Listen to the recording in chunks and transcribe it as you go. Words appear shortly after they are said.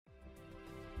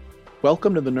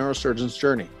Welcome to the Neurosurgeon's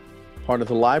Journey, part of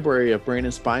the Library of Brain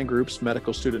and Spine Group's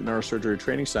Medical Student Neurosurgery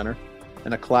Training Center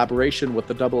and a collaboration with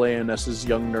the AANS's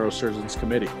Young Neurosurgeons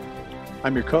Committee.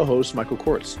 I'm your co-host, Michael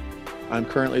Kortz. I'm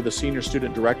currently the Senior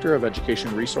Student Director of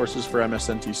Education Resources for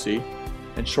MSNTC,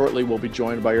 and shortly we'll be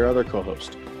joined by your other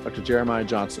co-host, Dr. Jeremiah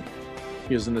Johnson.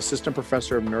 He is an Assistant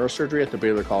Professor of Neurosurgery at the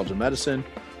Baylor College of Medicine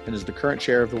and is the current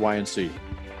chair of the YNC.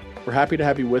 We're happy to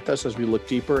have you with us as we look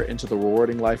deeper into the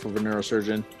rewarding life of a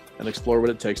neurosurgeon and explore what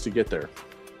it takes to get there.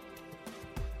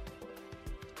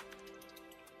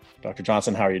 Dr.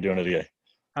 Johnson, how are you doing today?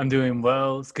 I'm doing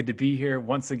well. It's good to be here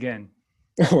once again.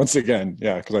 Once again,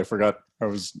 yeah, because I forgot I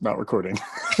was not recording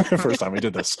the first time we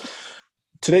did this.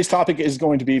 Today's topic is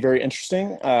going to be very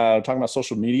interesting, talking about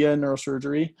social media in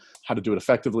neurosurgery, how to do it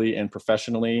effectively and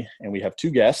professionally. And we have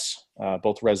two guests,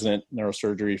 both resident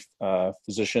neurosurgery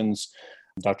physicians,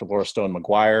 Dr. Laura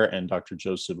Stone-McGuire and Dr.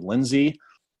 Joseph Lindsay.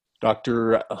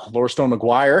 Dr. Laura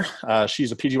Stone-McGuire,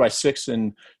 she's a PGY6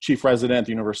 and chief resident at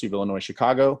the University of Illinois,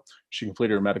 Chicago. She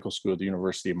completed her medical school at the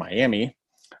University of Miami.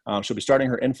 She'll be starting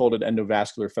her enfolded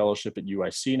endovascular fellowship at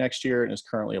UIC next year and is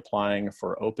currently applying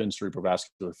for open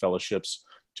cerebrovascular fellowships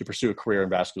to pursue a career in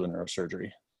vascular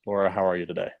neurosurgery. Laura, how are you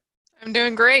today? I'm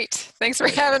doing great. Thanks for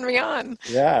having me on.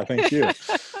 Yeah, thank you.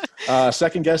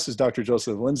 Second guest is Dr.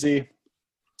 Joseph Lindsay,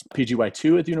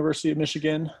 PGY2 at the University of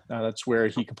Michigan. That's where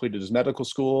he completed his medical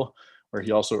school, where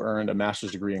he also earned a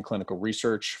master's degree in clinical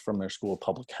research from their School of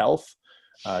Public Health.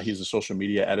 He's a social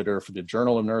media editor for the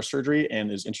Journal of Neurosurgery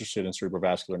and is interested in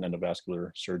cerebrovascular and endovascular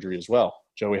surgery as well.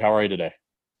 Joey, how are you today?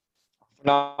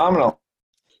 Phenomenal.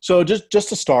 So just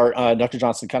to start, Dr.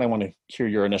 Johnson, kind of want to hear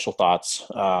your initial thoughts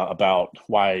about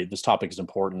why this topic is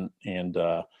important and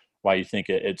why you think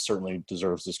it certainly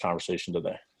deserves this conversation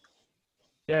today.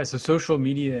 Yeah, so social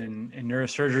media and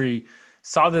neurosurgery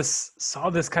saw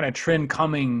this kind of trend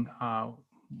coming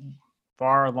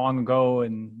far long ago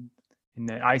in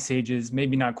the ice ages,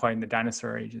 maybe not quite in the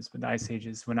dinosaur ages, but the ice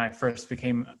ages when I first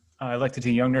became elected to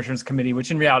the Young Neurosurgeons Committee, which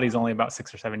in reality is only about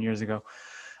 6 or 7 years ago.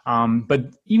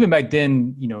 But even back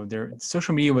then,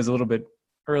 social media was a little bit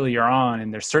earlier on,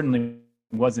 and there certainly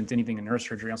wasn't anything in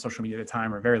neurosurgery on social media at the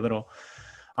time, or very little.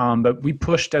 But we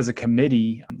pushed as a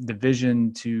committee the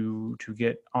vision to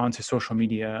get onto social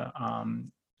media,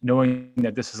 knowing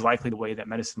that this is likely the way that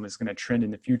medicine was going to trend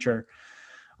in the future.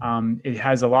 It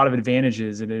has a lot of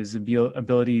advantages. It is the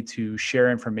ability to share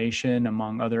information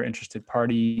among other interested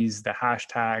parties, the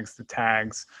hashtags, the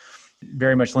tags.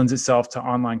 Very much lends itself to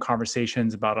online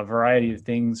conversations about a variety of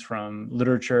things from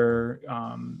literature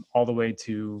all the way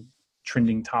to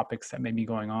trending topics that may be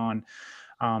going on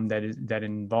that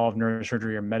involve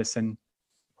neurosurgery or medicine,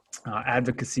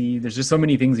 advocacy. There's just so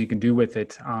many things you can do with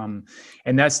it. And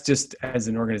that's just as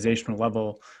an organizational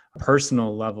level.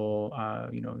 Personal level,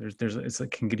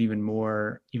 it can get even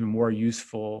more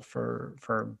useful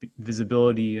for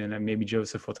visibility, and maybe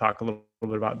Joseph will talk a little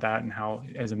bit about that and how,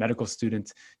 as a medical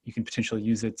student, you can potentially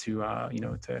use it to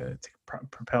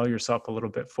propel yourself a little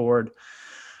bit forward.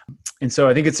 And so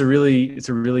I think it's a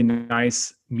really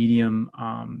nice medium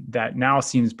that now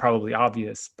seems probably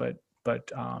obvious, but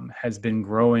has been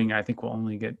growing. I think will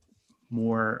only get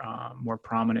more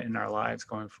prominent in our lives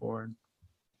going forward.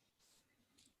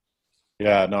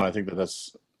 Yeah, no, I think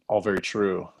that's all very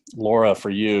true. Laura,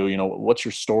 for you, what's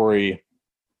your story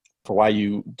for why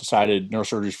you decided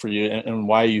neurosurgery is for you and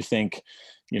why you think,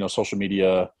 social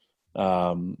media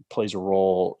plays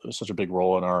such a big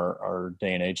role in our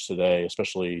day and age today,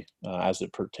 especially as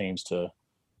it pertains to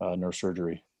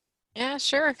neurosurgery? Yeah,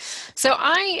 sure. So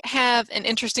I have an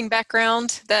interesting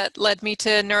background that led me to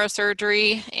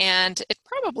neurosurgery, and it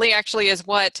probably actually is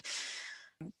what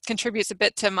contributes a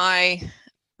bit to my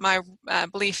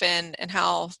belief in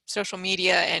how social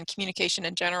media and communication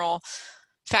in general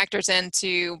factors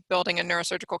into building a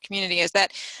neurosurgical community is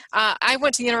that I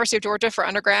went to the University of Georgia for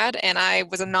undergrad, and I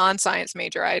was a non-science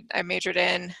major. I majored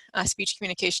in speech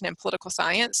communication and political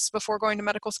science before going to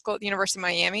medical school at the University of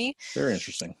Miami. Very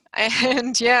interesting.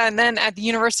 And then at the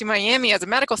University of Miami as a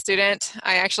medical student,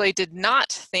 I actually did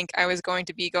not think I was going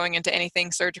to be going into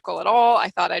anything surgical at all. I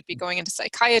thought I'd be going into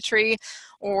psychiatry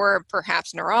or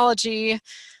perhaps neurology.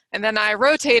 And then I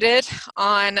rotated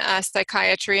on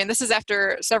psychiatry, and this is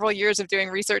after several years of doing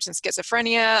research in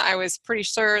schizophrenia. I was pretty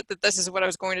sure that this is what I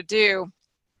was going to do,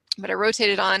 but I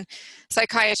rotated on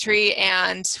psychiatry,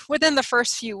 and within the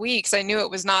first few weeks, I knew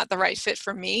it was not the right fit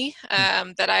for me,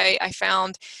 that I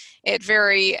found it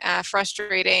very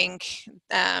frustrating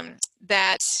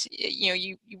that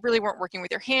you really weren't working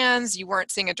with your hands, you weren't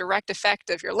seeing a direct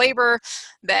effect of your labor,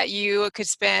 that you could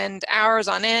spend hours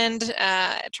on end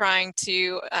trying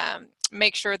to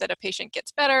make sure that a patient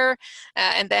gets better.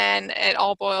 And then it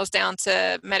all boils down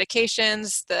to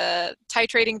medications, the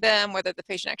titrating them, whether the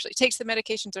patient actually takes the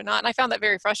medications or not. And I found that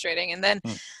very frustrating. And then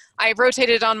I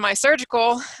rotated on my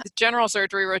general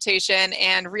surgery rotation,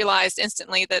 and realized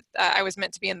instantly that I was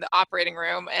meant to be in the operating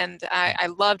room. And I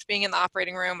loved being in the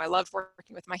operating room. I loved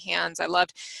working with my hands. I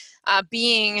loved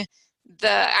being the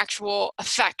actual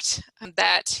effect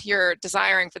that you're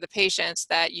desiring for the patients,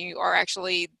 that you are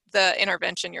actually the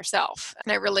intervention yourself.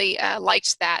 And I really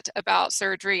liked that about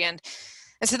surgery. And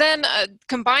so then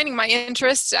combining my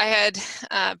interests, I had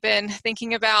been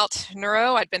thinking about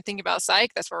neuro, I'd been thinking about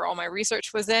psych, that's where all my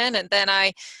research was in. And then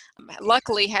I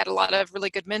luckily had a lot of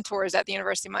really good mentors at the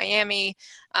University of Miami,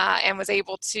 and was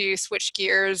able to switch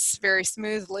gears very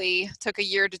smoothly. Took a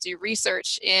year to do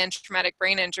research in traumatic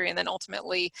brain injury, and then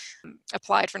ultimately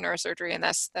applied for neurosurgery. And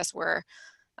that's where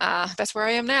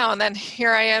I am now. And then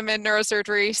here I am in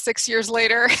neurosurgery 6 years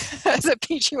later as a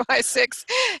PGY 6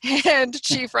 and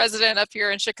chief resident up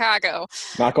here in Chicago.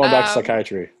 Not going back to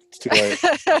psychiatry. It's too late.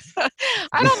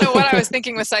 I don't know what I was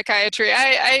thinking with psychiatry.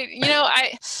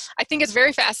 I think it's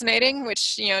very fascinating,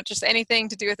 which, just anything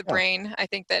to do with the brain. I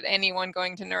think that anyone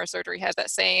going to neurosurgery has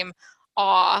that same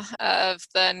awe of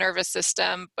the nervous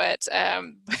system, but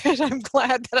I'm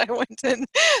glad that I went in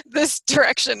this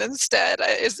direction instead.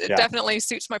 It definitely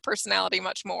suits my personality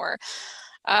much more.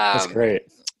 That's great.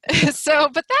 So,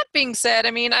 but that being said,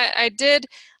 I did,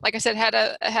 like I said, had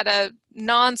a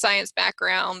non-science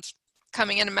background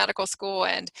coming into medical school,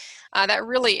 and that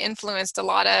really influenced a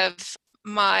lot of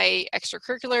my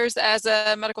extracurriculars as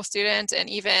a medical student, and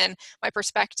even my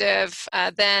perspective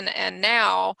then and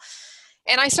now.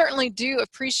 And I certainly do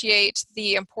appreciate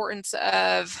the importance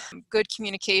of good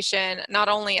communication, not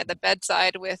only at the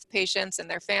bedside with patients and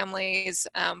their families,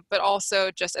 but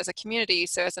also just as a community,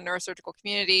 so as a neurosurgical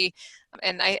community.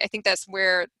 And I think that's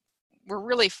where we're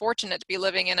really fortunate to be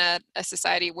living in a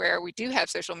society where we do have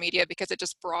social media, because it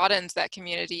just broadens that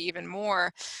community even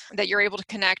more, that you're able to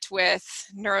connect with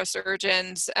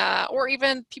neurosurgeons or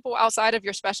even people outside of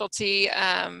your specialty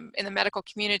in the medical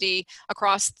community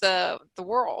across the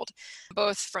world,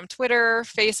 both from Twitter,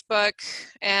 Facebook,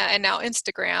 and now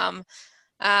Instagram.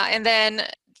 And then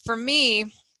for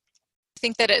me,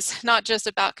 think that it's not just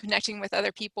about connecting with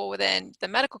other people within the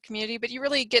medical community, but you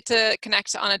really get to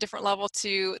connect on a different level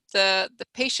to the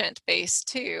patient base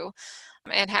too,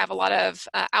 and have a lot of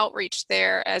outreach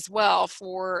there as well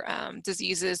for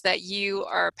diseases that you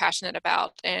are passionate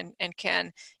about, and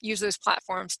can use those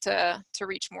platforms to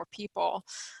reach more people.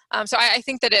 So I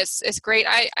think that it's great.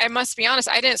 I must be honest,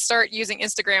 I didn't start using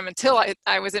Instagram until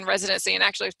I was in residency, and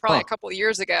actually it was probably a couple of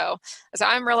years ago. So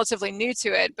I'm relatively new to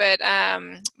it, but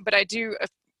I do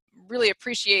really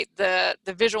appreciate the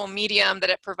visual medium that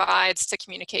it provides to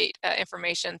communicate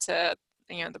information to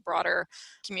the broader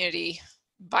community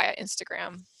via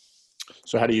Instagram.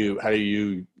 So how do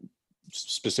you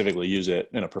specifically use it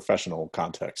in a professional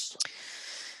context?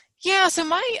 Yeah, so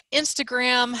my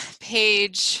Instagram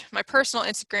page, my personal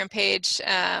Instagram page,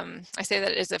 I say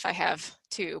that as if I have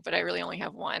two, but I really only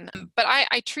have one. But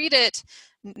I treat it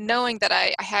knowing that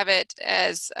I have it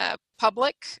as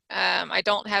public. I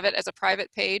don't have it as a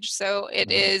private page, so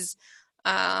it is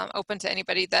open to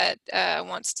anybody that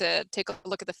wants to take a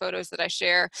look at the photos that I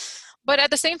share. But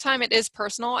at the same time, it is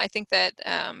personal. I think that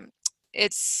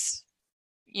it's,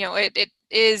 it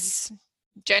is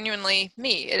genuinely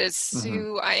me. It is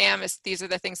who I am. These are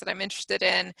the things that I'm interested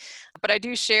in. But I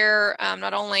do share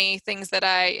not only things that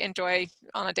I enjoy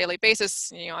on a daily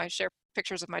basis. I share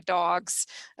pictures of my dogs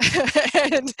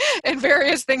and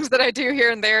various things that I do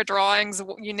here and there, drawings,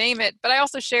 you name it. But I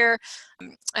also share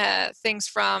things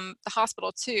from the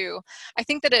hospital too. I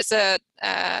think that it's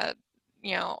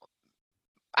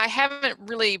I haven't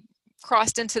really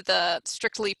crossed into the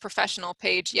strictly professional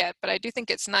page yet, but I do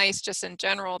think it's nice just in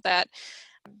general that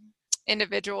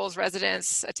individuals,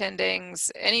 residents, attendings,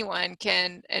 anyone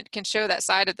can show that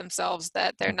side of themselves,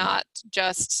 that they're not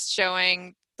just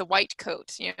showing the white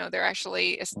coat. They're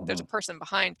actually, there's a person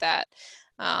behind that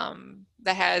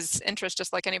that has interest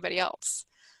just like anybody else.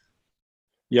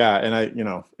 Yeah,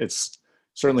 and it's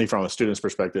certainly from a student's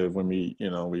perspective, when we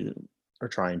are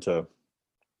trying to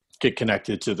get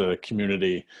connected to the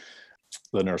community,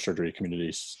 the neurosurgery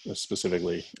community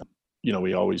specifically,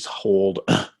 we always hold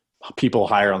people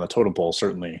higher on the totem pole,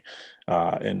 certainly,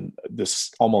 in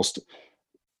this almost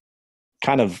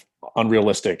kind of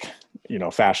unrealistic,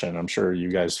 fashion. I'm sure you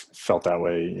guys felt that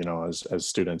way, as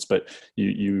students, but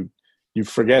you you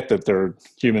forget that they're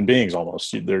human beings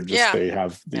almost. They're just, Yeah. they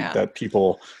have Yeah. that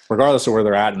people, regardless of where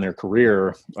they're at in their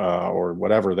career or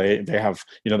whatever, they have,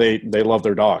 they love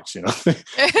their dogs,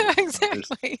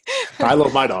 Exactly. I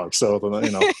love my dogs. So,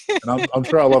 and I'm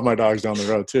sure I love my dogs down the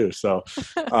road too. So,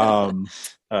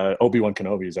 Obi-Wan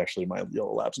Kenobi is actually my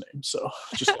yellow lab's name. So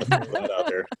just want to throw that out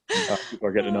there. People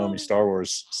are getting to know me. Star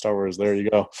Wars. There you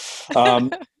go.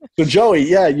 So Joey,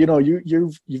 yeah,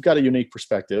 you've got a unique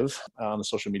perspective on the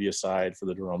social media side for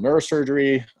the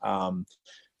neurosurgery,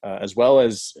 as well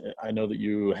as I know that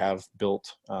you have built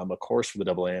a course for the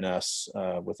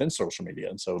AANS within social media,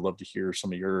 and so I'd love to hear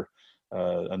some of your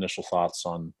initial thoughts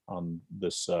on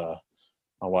this, on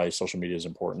why social media is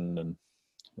important and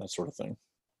that sort of thing.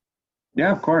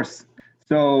 Yeah, of course.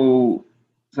 So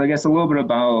I guess a little bit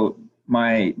about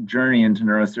my journey into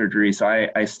neurosurgery. So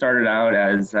I started out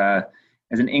as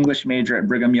an English major at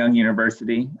Brigham Young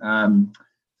University. So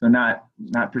not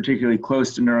particularly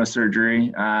close to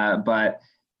neurosurgery, but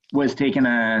was taking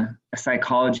a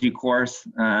psychology course.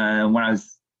 When I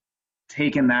was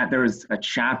taking that, there was a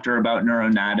chapter about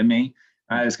neuroanatomy.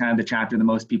 It was kind of the chapter that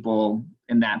most people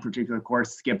in that particular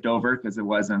course skipped over because it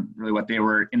wasn't really what they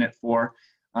were in it for.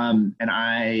 And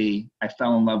I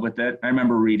fell in love with it. I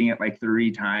remember reading it like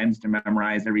 3 times to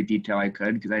memorize every detail I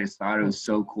could because I just thought it was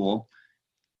so cool.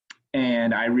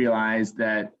 And I realized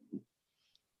that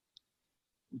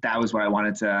was what I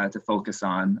wanted to focus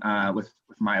on with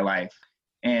my life.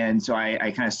 And so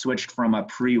I kind of switched from a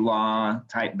pre-law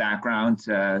type background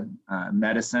to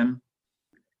medicine,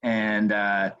 and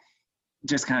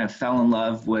just kind of fell in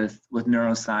love with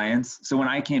neuroscience. So when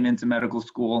I came into medical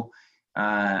school,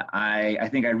 I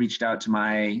think I reached out to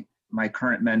my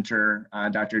current mentor,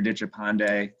 Dr. Aditya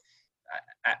Pandey,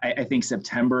 I think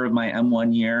September of my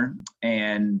M1 year,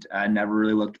 and never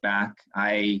really looked back.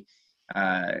 I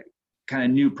kind of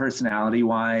knew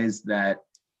personality-wise that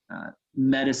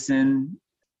medicine,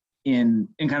 in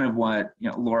kind of what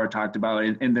Laura talked about,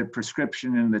 in the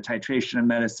prescription and the titration of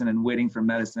medicine and waiting for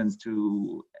medicines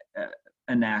to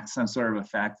enact some sort of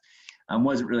effect,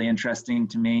 wasn't really interesting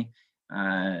to me.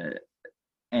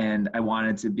 And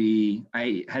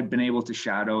I had been able to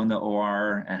shadow in the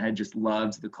OR and had just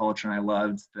loved the culture, and I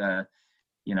loved the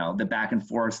back and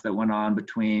forth that went on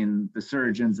between the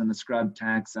surgeons and the scrub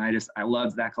techs. And I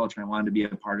loved that culture. I wanted to be a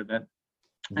part of it.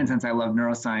 Mm-hmm. And since I love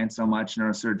neuroscience so much,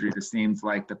 neurosurgery just seems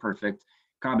like the perfect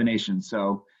combination.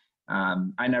 So I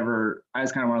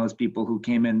was kind of one of those people who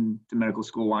came into medical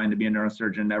school wanting to be a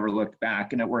neurosurgeon, never looked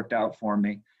back, and it worked out for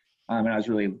me. And I was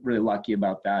really, really lucky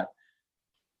about that.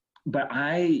 But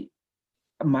my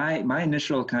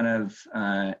initial kind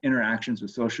of interactions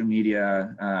with social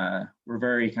media were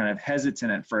very kind of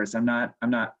hesitant at first. I'm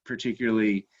not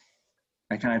particularly,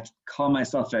 I kind of call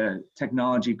myself a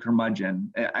technology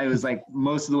curmudgeon. I was like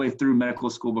most of the way through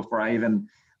medical school before I even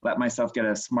let myself get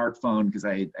a smartphone because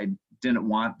I didn't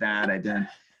want that. I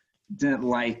don't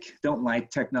like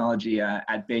technology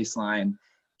at baseline.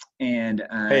 And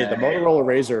hey, the Motorola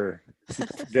Razor.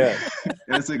 Yeah,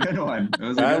 it's a good one. It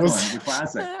was a good one. It's a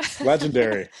classic,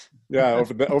 legendary. Yeah,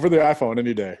 over the iPhone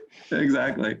any day.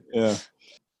 Exactly. Yeah.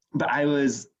 But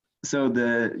so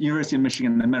the University of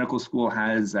Michigan, the medical school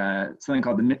has something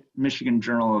called the Michigan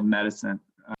Journal of Medicine,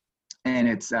 and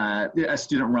it's a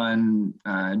student-run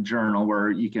journal where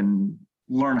you can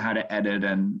learn how to edit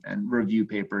and review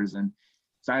papers. And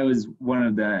so I was one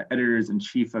of the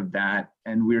editors-in-chief of that,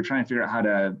 and we were trying to figure out how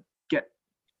to get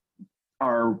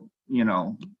our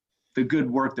the good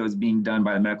work that was being done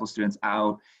by the medical students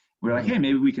out. We were like, hey,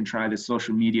 maybe we can try this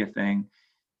social media thing.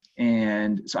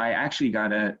 And so I actually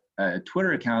got a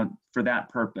Twitter account for that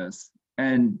purpose,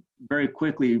 and very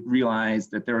quickly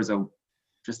realized that there was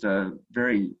just a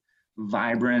very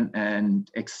vibrant and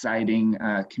exciting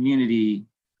community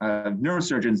of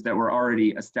neurosurgeons that were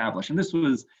already established. And this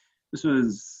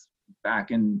was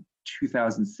back in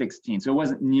 2016, so it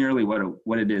wasn't nearly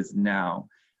what it is now.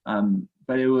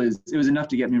 But it was enough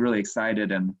to get me really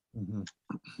excited. And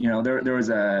there was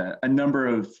a number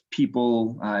of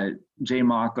people, Jay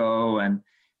Mako and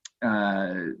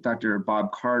Dr.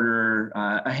 Bob Carter,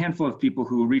 a handful of people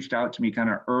who reached out to me kind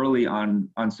of early on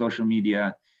social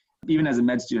media, even as a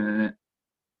med student.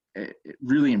 And it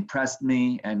really impressed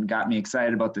me and got me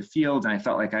excited about the field. And I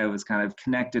felt like I was kind of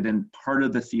connected and part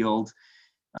of the field.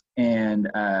 And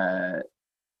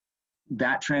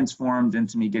that transformed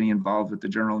into me getting involved with the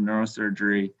Journal of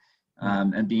Neurosurgery,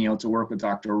 and being able to work with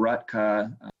Dr.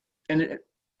 Rutka. And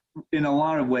in a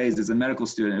lot of ways, as a medical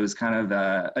student, it was kind of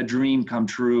a dream come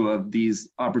true of these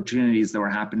opportunities that were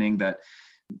happening that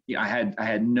I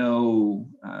had no,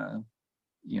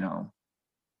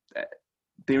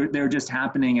 they were just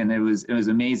happening, and it was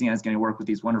amazing. I was getting to work with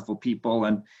these wonderful people.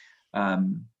 And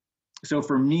so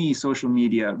for me, social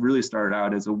media really started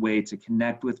out as a way to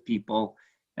connect with people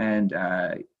and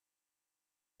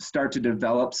start to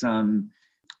develop some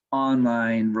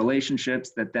online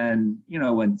relationships that then,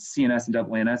 when CNS and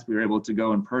AANS, we were able to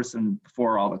go in person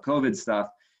before all the COVID stuff.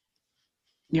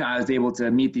 I was able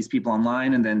to meet these people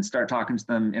online and then start talking to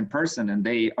them in person, and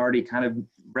they already kind of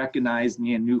recognized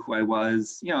me and knew who I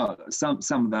was, some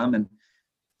of them. And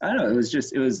I don't know, it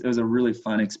was a really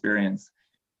fun experience.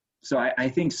 So I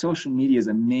think social media is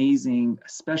amazing,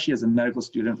 especially as a medical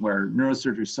student where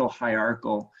neurosurgery is so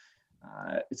hierarchical.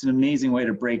 It's an amazing way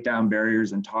to break down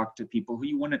barriers and talk to people who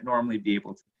you wouldn't normally be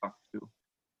able to talk to.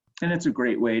 And it's a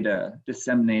great way to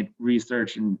disseminate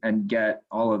research and get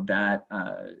all of that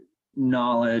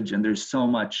knowledge. And there's so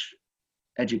much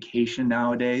education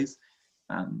nowadays.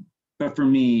 But for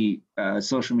me,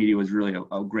 social media was really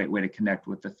a great way to connect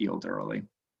with the field early.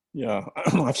 Yeah,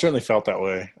 I've certainly felt that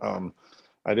way.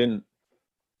 I didn't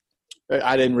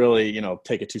really,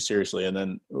 take it too seriously. And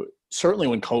then certainly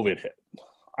when COVID hit,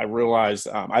 I realized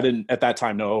I didn't at that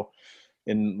time know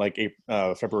in like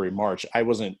February, March, I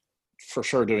wasn't for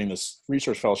sure doing this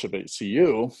research fellowship at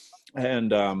CU.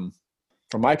 And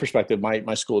from my perspective,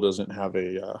 my school doesn't have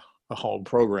a home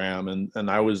program. And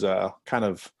I was kind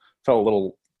of felt a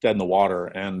little dead in the water.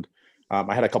 And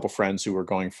I had a couple friends who were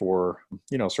going for,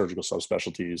 surgical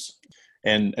subspecialties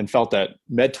and felt that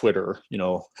MedTwitter,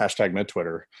 hashtag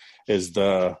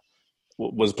MedTwitter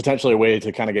was potentially a way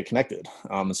to kind of get connected.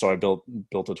 And so I built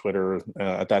a Twitter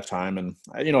at that time, and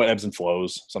it ebbs and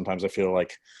flows. Sometimes I feel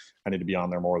like I need to be on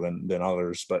there more than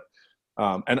others, but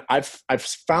and I've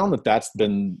found that that's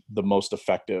been the most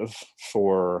effective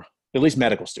for at least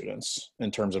medical students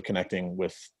in terms of connecting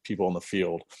with people in the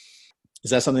field.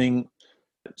 Is that something,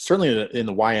 certainly in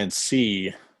the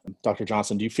YNC, Dr.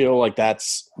 Johnson, do you feel like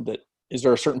is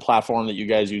there a certain platform that you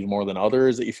guys use more than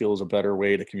others that you feel is a better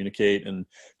way to communicate and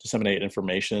disseminate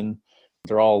information?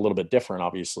 They're all a little bit different,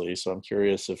 obviously. So I'm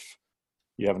curious if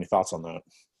you have any thoughts on that.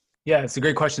 Yeah, it's a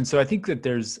great question. So I think that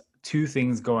there's two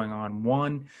things going on.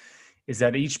 One is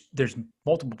that there's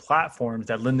multiple platforms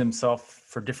that lend themselves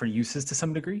for different uses to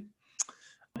some degree.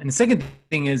 And the second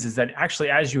thing is that actually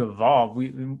as you evolve,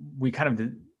 we kind of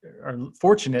are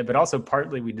fortunate, but also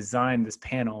partly we designed this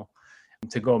panel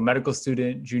to go medical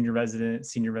student, junior resident,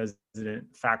 senior resident,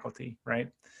 faculty, right?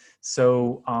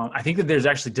 So I think that there's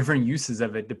actually different uses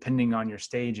of it depending on your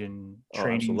stage in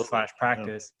training /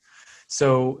 practice.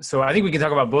 Yeah. So I think we can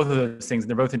talk about both of those things, and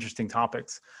they're both interesting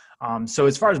topics. So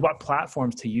as far as what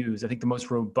platforms to use, I think the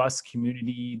most robust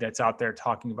community that's out there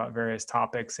talking about various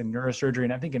topics in neurosurgery,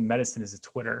 and I think in medicine, is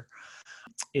Twitter.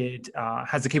 It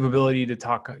has the capability to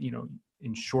talk,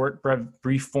 in short,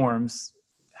 brief forms,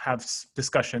 have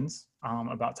discussions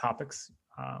about topics.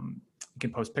 You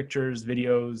can post pictures,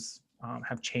 videos,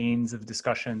 have chains of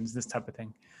discussions, this type of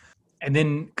thing. And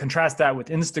then contrast that with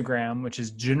Instagram, which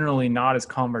is generally not as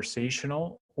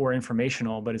conversational or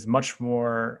informational, but is much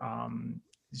more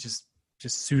just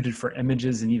suited for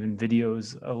images and even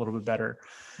videos a little bit better.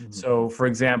 Mm-hmm. So for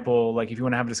example, like if you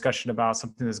want to have a discussion about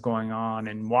something that's going on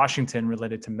in Washington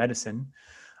related to medicine,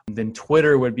 then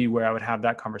Twitter would be where I would have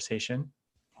that conversation.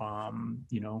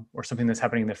 Or something that's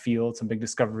happening in the field, some big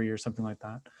discovery or something like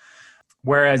that.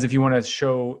 Whereas if you want to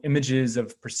show images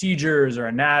of procedures or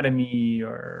anatomy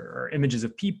or images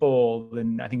of people,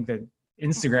 then I think that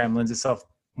Instagram lends itself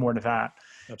more to that.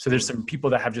 Absolutely. So there's some people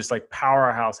that have just like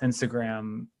powerhouse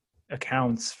Instagram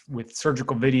accounts with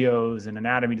surgical videos and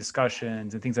anatomy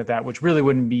discussions and things like that, which really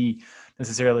wouldn't be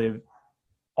necessarily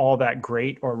all that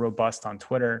great or robust on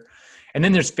Twitter. And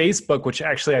then there's Facebook, which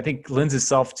actually I think lends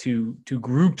itself to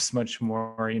groups much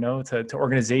more, to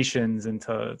organizations and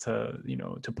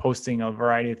to posting a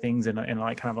variety of things in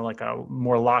like kind of like a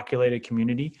more loculated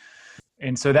community.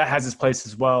 And so that has its place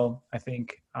as well, I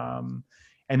think. And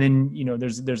then,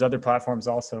 there's other platforms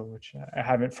also, which I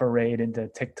haven't forayed into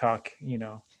TikTok,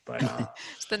 but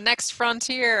it's the next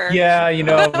frontier. Yeah,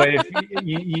 but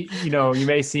if you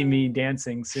may see me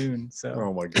dancing soon. So.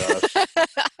 Oh my gosh.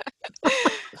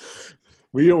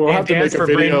 We'll have to make a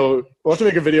video. We'll have to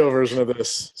make a video version of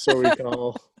this so we can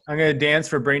all. I'm gonna dance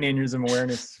for brain aneurysm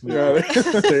awareness. Yeah,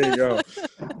 there you go.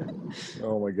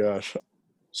 Oh my gosh.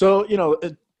 So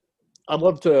I'd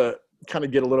love to kind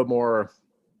of get a little more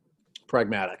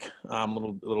pragmatic, a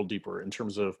little deeper in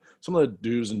terms of some of the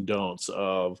do's and don'ts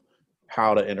of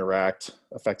how to interact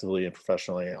effectively and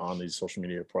professionally on these social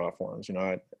media platforms.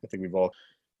 I think we've all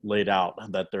laid out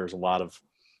that there's a lot of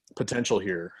potential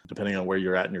here, depending on where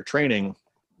you're at in your training.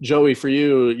 Joey, for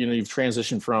you, you've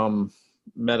transitioned from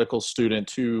medical student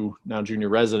to now junior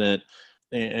resident.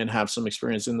 and have some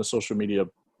experience in the social media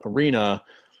arena,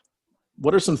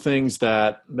 what are some things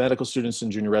that medical students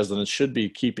and junior residents should be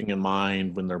keeping in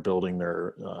mind when they're building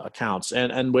their accounts,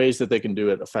 and ways that they can do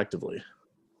it effectively?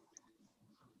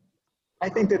 I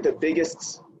think that the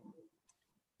biggest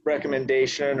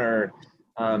recommendation or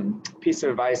piece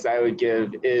of advice I would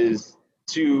give is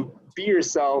to be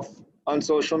yourself on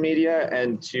social media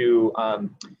and to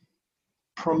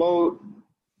promote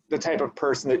the type of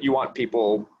person that you want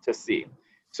people to see.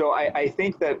 So I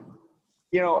think that,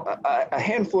 a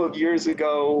handful of years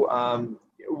ago,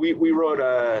 we wrote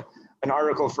an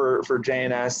article for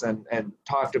JNS and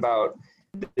talked about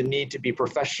the need to be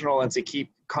professional and to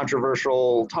keep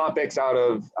controversial topics out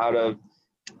of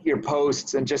your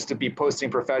posts and just to be posting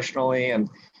professionally. And,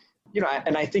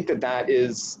 and I think that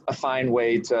is a fine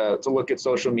way to look at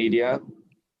social media.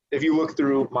 If you look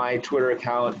through my Twitter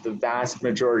account, the vast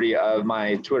majority of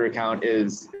my Twitter account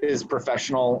is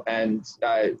professional, and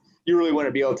you really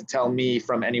wouldn't be able to tell me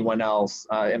from anyone else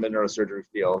in the neurosurgery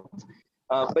field.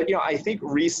 But I think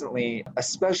recently,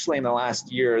 especially in the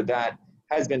last year, that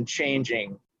has been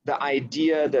changing. The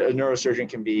idea that a neurosurgeon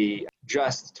can be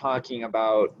just talking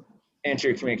about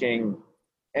anterior communicating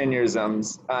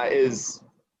aneurysms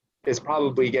is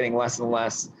probably getting less and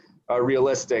less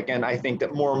realistic. And I think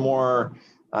that more and more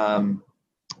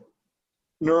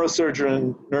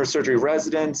neurosurgery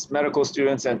residents, medical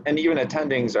students, and even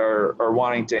attendings are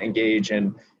wanting to engage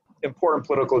in important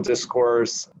political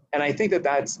discourse. And I think that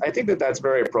that's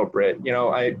very appropriate.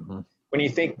 When you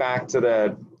think back to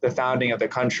the founding of the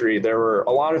country, there were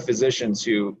a lot of physicians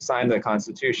who signed the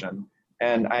Constitution.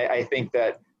 And I think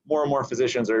that more and more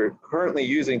physicians are currently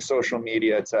using social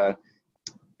media to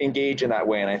engage in that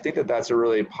way. And I think that that's a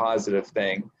really positive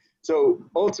thing. So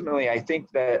ultimately, I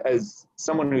think that as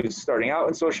someone who's starting out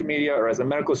in social media, or as a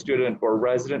medical student or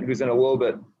resident who's in a little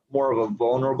bit more of a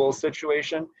vulnerable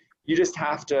situation, you just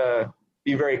have to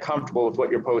be very comfortable with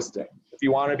what you're posting. If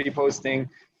you want to be posting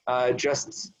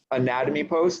just anatomy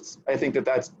posts, I think that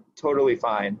that's totally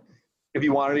fine. If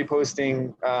you want to be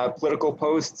posting political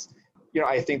posts,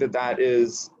 I think that that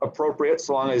is appropriate,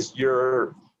 so long as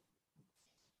you're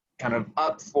kind of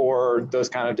up for those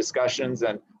kind of discussions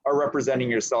and are representing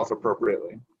yourself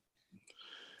appropriately.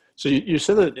 So you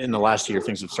said that in the last year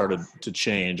things have started to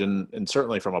change, and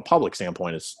certainly from a public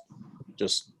standpoint, it's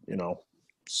just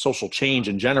social change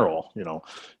in general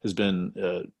has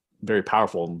been very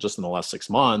powerful just in the last 6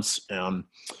 months.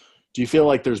 Do you feel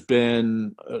like there's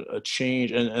been a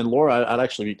change? And Laura, I'd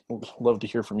actually love to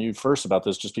hear from you first about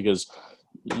this, just because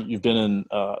you've been in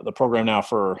the program now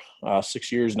for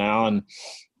 6 years now. And,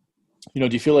 do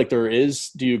you feel like do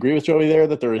you agree with Joey there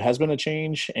that there has been a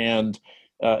change? And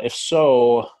if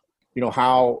so,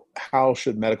 how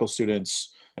should medical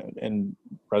students and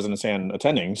residents and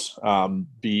attendings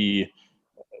be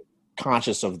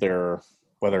conscious of their,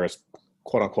 whether it's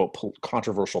quote unquote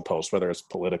controversial posts, whether it's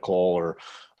political or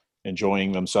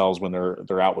enjoying themselves when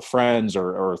they're out with friends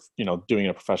or doing it in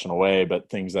a professional way, but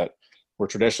things that were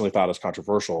traditionally thought as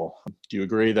controversial? Do you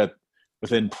agree that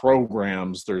within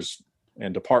programs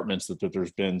and departments that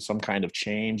there's been some kind of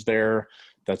change there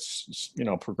that's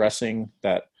progressing,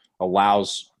 that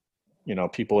allows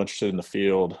people interested in the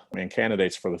field and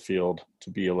candidates for the field to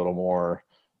be a little more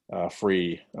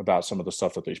free about some of the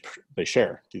stuff that they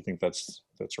share? Do you think that's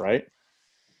right?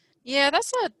 Yeah,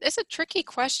 it's a tricky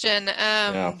question.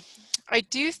 Yeah. I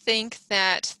do think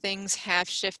that things have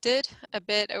shifted a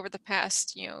bit over the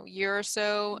past year or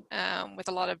so, with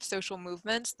a lot of social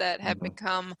movements that have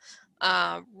become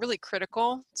really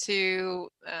critical to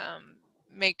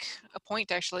make a point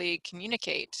to actually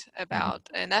communicate about,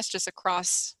 and that's just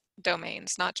across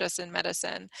domains, not just in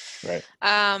medicine. Right.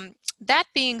 That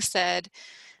being said,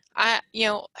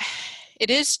 it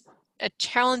is a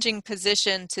challenging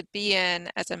position to be in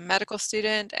as a medical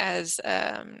student, as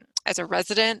a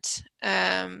resident,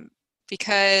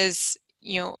 because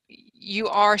you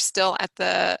are still at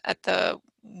the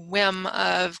whim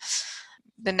of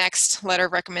the next letter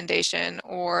of recommendation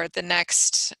or the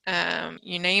next,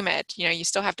 you name it. You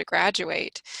still have to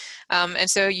graduate, and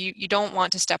so you don't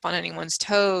want to step on anyone's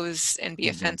toes and be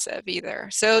offensive either.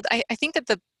 So I think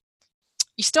that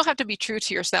you still have to be true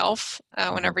to yourself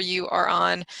whenever you are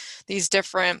on these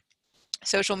different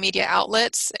social media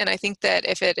outlets. And I think that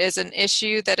if it is an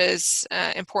issue that is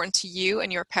important to you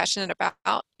and you're passionate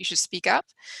about, you should speak up,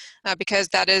 because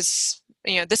that is,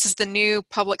 this is the new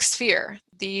public sphere.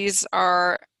 These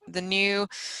are the new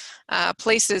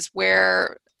places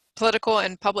where political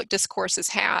and public discourse is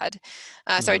had.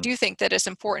 So I do think that it's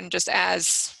important, just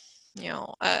as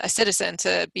a citizen,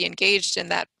 to be engaged in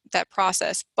that that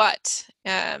process, but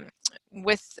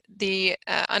with the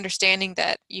understanding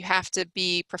that you have to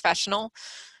be professional,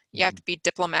 you have to be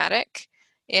diplomatic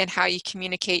in how you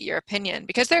communicate your opinion,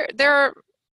 because there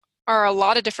are a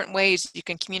lot of different ways you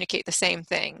can communicate the same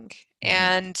thing.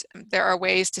 And there are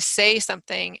ways to say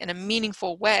something in a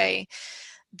meaningful way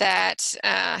that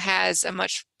has a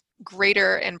much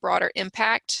greater and broader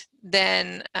impact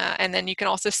than, and then you can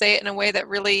also say it in a way that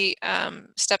really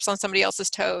steps on somebody else's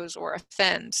toes or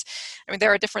offends. I mean,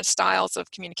 there are different styles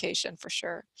of communication for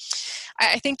sure.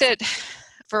 I think that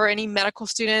for any medical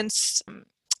students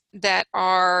that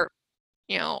are,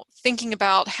 thinking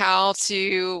about how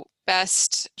to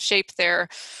best shape their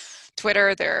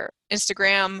Twitter, their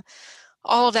Instagram,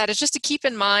 all of that, is just to keep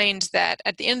in mind that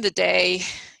at the end of the day,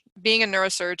 being a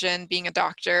neurosurgeon, being a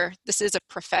doctor, this is a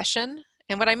profession.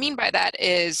 And what I mean by that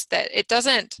is that it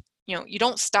doesn't, you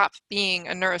don't stop being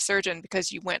a neurosurgeon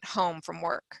because you went home from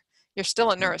work. You're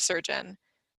still a neurosurgeon.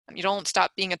 You don't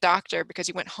stop being a doctor because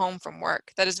you went home from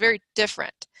work. That is very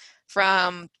different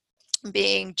from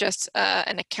being just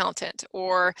an accountant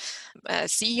or a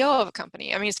CEO of a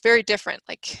company. I mean, it's very different.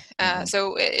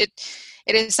 So it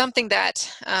is something that,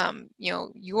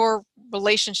 your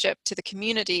relationship to the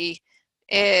community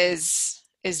is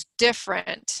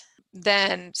different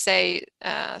than, say,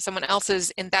 someone else's,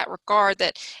 in that regard,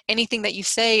 that anything that you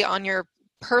say on your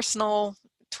personal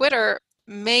Twitter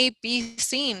may be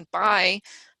seen by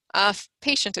a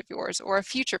patient of yours, or a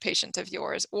future patient of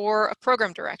yours, or a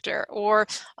program director, or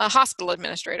a hospital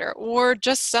administrator, or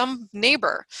just some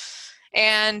neighbor.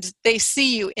 And they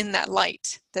see you in that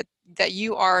light, that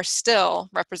you are still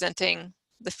representing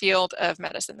the field of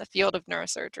medicine, the field of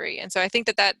neurosurgery. And so I think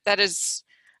that is,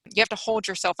 you have to hold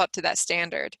yourself up to that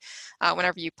standard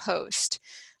whenever you post,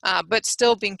 but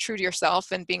still being true to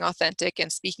yourself and being authentic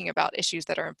and speaking about issues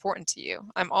that are important to you.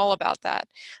 I'm all about that,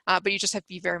 but you just have to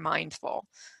be very mindful.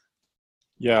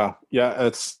 Yeah,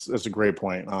 that's a great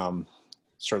point.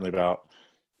 Certainly about,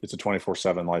 it's a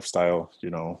 24/7 lifestyle,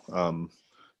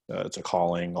 it's a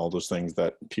calling. All those things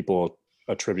that people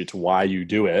attribute to why you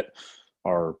do it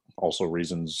are also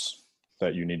reasons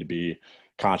that you need to be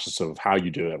conscious of how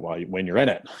you do it when you're in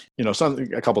it.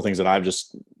 A couple of things that I've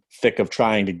just thick of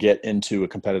trying to get into a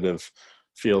competitive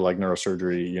field like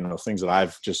neurosurgery, things that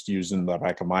I've just used in the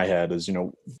back of my head is,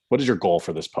 what is your goal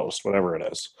for this post, whatever it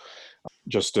is,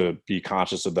 just to be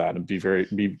conscious of that and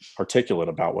be articulate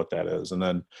about what that is. And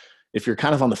then if you're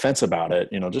kind of on the fence about it,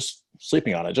 just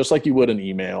sleeping on it, just like you would an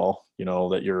email,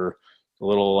 that you're a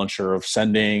little unsure of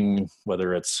sending,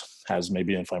 whether has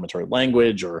maybe inflammatory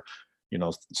language or,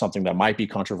 something that might be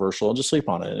controversial, just sleep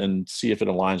on it and see if it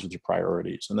aligns with your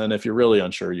priorities. And then if you're really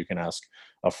unsure, you can ask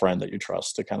a friend that you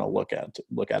trust to kind of look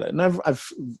at it. And I've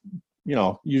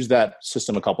used that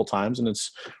system a couple times, and it's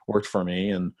worked for me.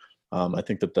 And I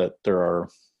think that there are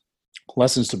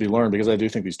lessons to be learned, because I do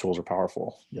think these tools are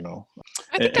powerful,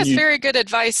 I think that's very good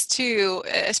advice too,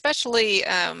 especially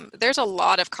there's a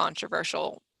lot of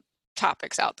controversial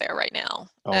topics out there right now.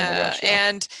 Oh my gosh, yeah.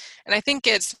 And I think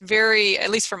it's very,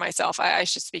 at least for myself, I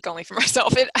should speak only for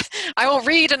myself. I will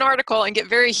read an article and get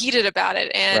very heated about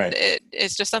it. And right.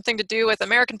 It's just something to do with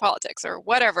American politics or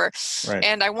whatever. Right.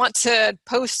 And I want to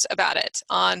post about it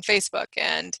on Facebook.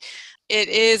 And it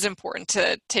is important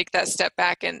to take that step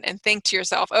back and think to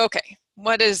yourself, okay,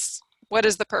 what is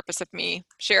the purpose of me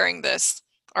sharing this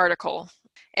article,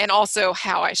 and also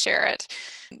how I share it.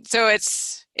 So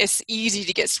it's easy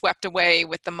to get swept away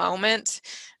with the moment.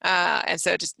 And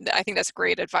so I think that's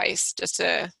great advice, just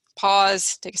to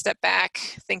pause, take a step back,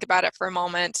 think about it for a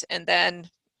moment, and then,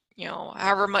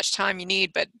 however much time you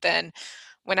need, but then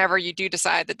whenever you do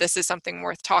decide that this is something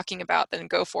worth talking about, then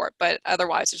go for it. But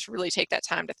otherwise, just really take that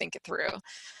time to think it through.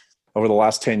 Over the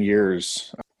last 10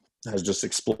 years has just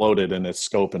exploded in its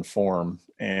scope and form,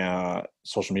 and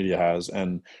social media has,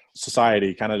 and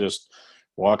society kind of just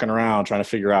walking around trying to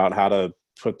figure out how to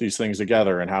put these things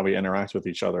together and how we interact with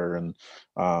each other, and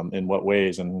in what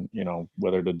ways, and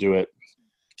whether to do it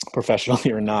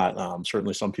professionally or not.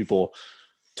 Certainly some people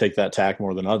take that tack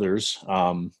more than others,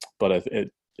 but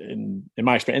in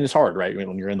my experience, and it's hard, right?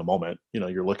 When you're in the moment,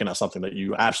 you're looking at something that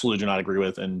you absolutely do not agree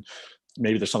with, and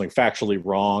maybe there's something factually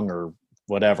wrong or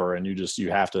whatever, and you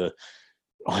have to,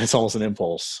 it's almost an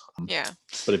impulse. Yeah.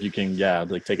 But if you can,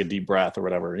 take a deep breath or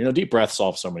whatever, deep breath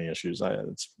solves so many issues.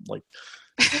 It's like,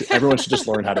 everyone should just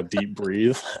learn how to deep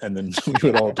breathe, and then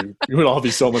we would all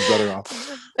be so much better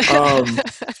off.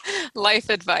 Life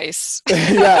advice.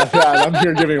 yeah, I'm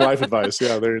here giving life advice.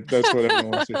 Yeah, that's what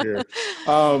everyone wants to hear.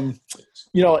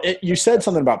 You said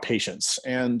something about patience,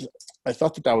 and I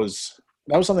thought that was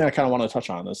something I kind of want to touch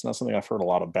on. It's not something I've heard a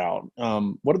lot about.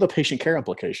 What are the patient care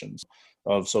implications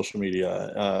of social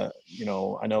media.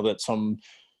 I know that some,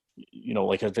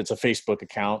 like if it's a Facebook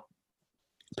account,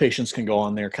 patients can go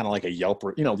on there kind of like a Yelp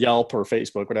or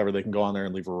Facebook, whatever. They can go on there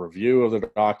and leave a review of the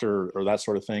doctor or that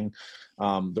sort of thing.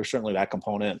 There's certainly that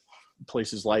component.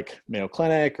 Places like Mayo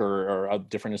Clinic or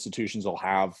different institutions will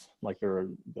have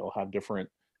they'll have different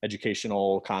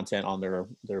educational content on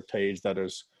their page that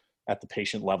is at the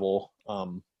patient level,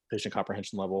 patient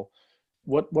comprehension level.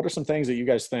 What are some things that you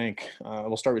guys think,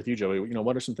 we'll start with you, Joey,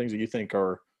 what are some things that you think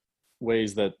are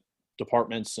ways that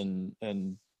departments and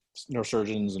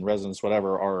neurosurgeons and residents,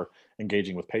 whatever, are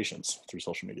engaging with patients through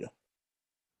social media?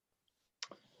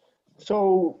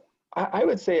 So I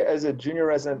would say as a junior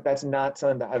resident, that's not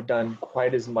something that I've done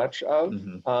quite as much of.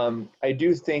 Mm-hmm. I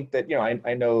do think that,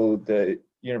 I know the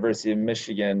University of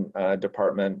Michigan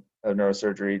Department of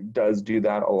Neurosurgery does do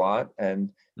that a lot.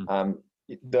 And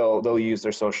they'll use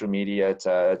their social media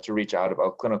to reach out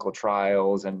about clinical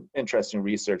trials and interesting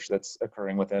research that's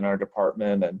occurring within our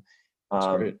department, and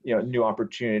new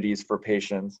opportunities for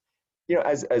patients.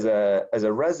 As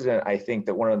a resident, I think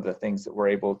that one of the things that we're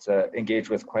able to engage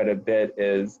with quite a bit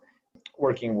is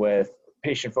working with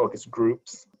patient-focused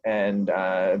groups and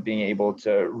being able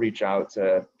to reach out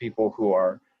to people who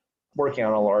are working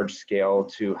on a large scale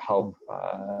to help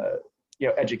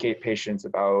educate patients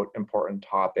about important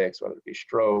topics, whether it be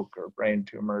stroke or brain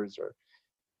tumors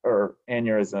or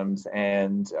aneurysms.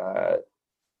 And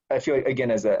I feel like,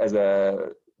 again, as a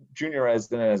junior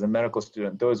resident, as a medical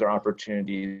student, those are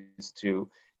opportunities to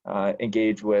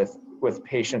engage with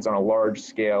patients on a large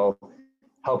scale,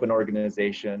 help an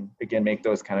organization, again, make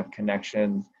those kind of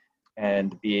connections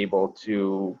and be able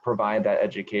to provide that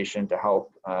education to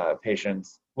help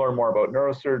patients learn more about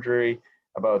neurosurgery,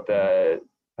 about the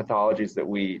pathologies that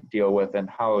we deal with, and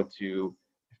how to,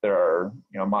 if there are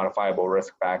modifiable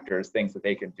risk factors, things that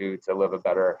they can do to live a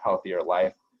better, healthier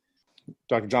life.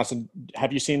 Dr. Johnson,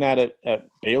 have you seen that at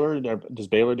Baylor? Does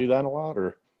Baylor do that a lot,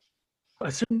 or?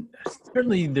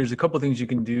 Certainly, there's a couple of things you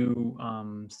can do.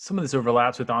 Some of this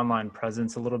overlaps with online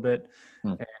presence a little bit,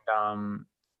 and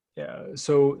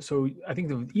so I think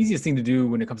the easiest thing to do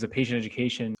when it comes to patient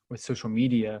education with social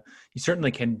media, you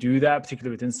certainly can do that,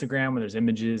 particularly with Instagram, where there's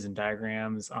images and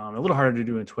diagrams. A little harder to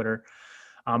do in Twitter,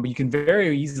 but you can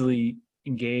very easily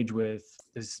engage with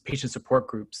this patient support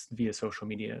groups via social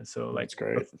media. So like,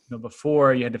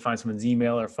 before you had to find someone's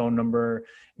email or phone number.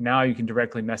 Now you can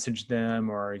directly message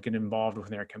them or get involved with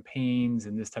their campaigns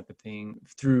and this type of thing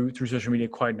through social media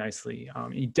quite nicely.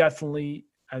 You definitely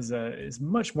is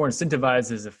much more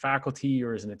incentivized as a faculty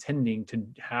or as an attending to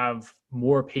have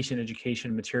more patient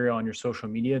education material on your social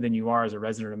media than you are as a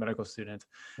resident or medical student,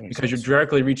 because you're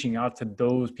directly reaching out to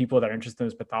those people that are interested in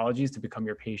those pathologies to become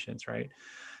your patients, right?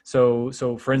 So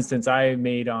for instance, I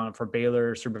made for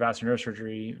Baylor cerebrovascular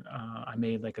neurosurgery, I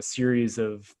made like a series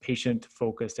of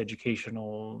patient-focused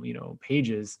educational,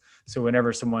 pages. So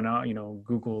whenever someone,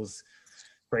 Googles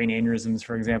brain aneurysms,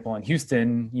 for example, in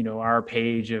Houston, our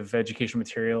page of educational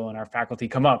material and our faculty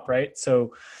come up, right?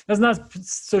 So that's not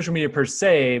social media per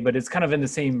se, but it's kind of in the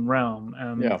same realm.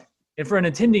 And for an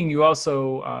attending, you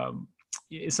also,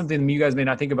 it's something you guys may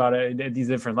not think about it at these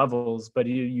different levels, but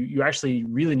you actually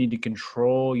really need to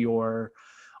control your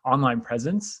online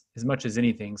presence as much as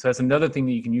anything. So that's another thing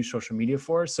that you can use social media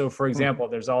for. So for example,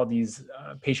 there's all these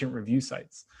patient review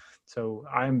sites. So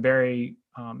I'm very,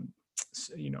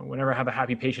 whenever I have a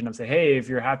happy patient, I'm saying, hey, if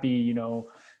you're happy,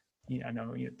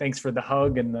 thanks for the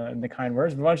hug and the kind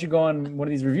words, but why don't you go on one of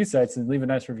these review sites and leave a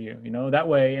nice review, that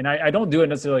way. And I don't do it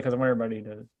necessarily because I want everybody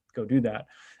to go do that.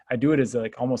 I do it as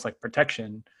almost like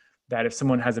protection, that if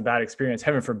someone has a bad experience,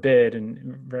 heaven forbid,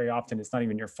 and very often it's not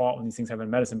even your fault when these things happen in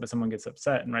medicine, but someone gets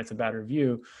upset and writes a bad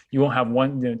review, you won't have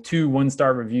two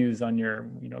 1-star reviews on your,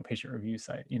 patient review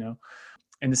site,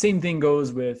 And the same thing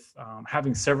goes with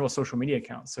having several social media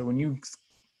accounts. So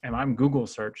I'm Google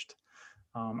searched,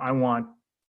 I want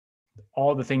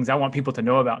all the things I want people to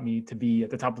know about me to be at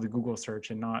the top of the Google search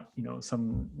and not,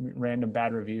 some random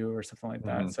bad review or something like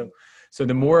that. So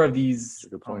the more of these,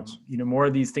 more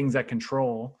of these things that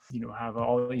control, have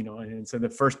all, and so the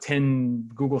first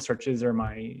 10 Google searches are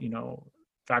my,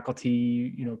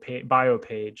 faculty, bio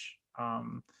page,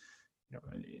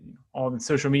 all the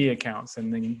social media accounts,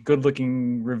 and then good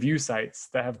looking review sites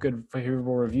that have good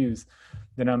favorable reviews,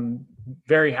 then I'm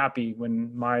very happy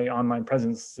when my online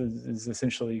presence is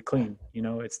essentially clean.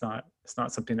 It's not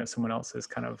something that someone else is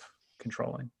kind of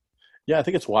controlling. Yeah, I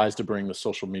think it's wise to bring the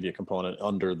social media component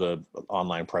under the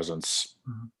online presence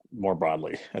more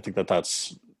broadly. I think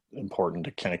that's important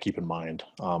to kind of keep in mind,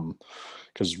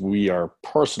 because we are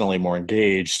personally more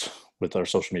engaged with our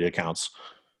social media accounts.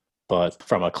 But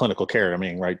from a clinical care, I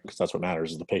mean, right, because that's what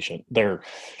matters is the patient.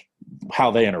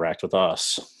 How they interact with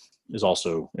us is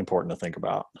also important to think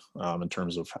about in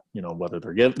terms of, whether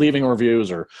they're leaving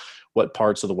reviews or what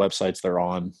parts of the websites they're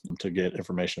on to get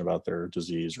information about their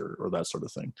disease or that sort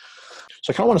of thing.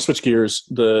 So I kind of want to switch gears.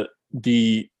 The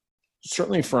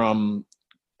certainly from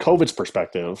COVID's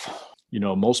perspective,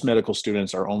 most medical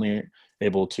students are only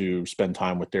able to spend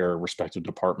time with their respective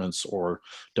departments or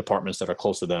departments that are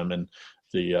close to them. And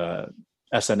the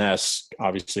SNS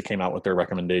obviously came out with their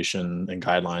recommendation and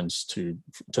guidelines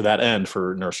to that end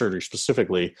for neurosurgery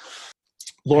specifically.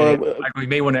 Laura, we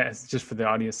may want to, just for the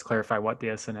audience, to clarify what the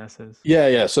SNS is.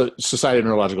 Yeah. So Society of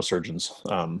Neurological Surgeons.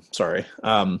 Sorry.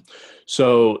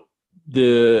 So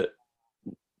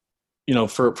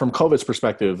from COVID's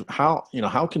perspective,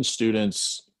 how can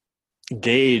students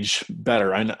gauge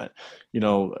better?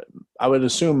 I would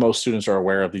assume most students are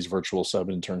aware of these virtual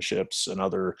sub-internships and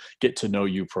other get to know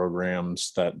you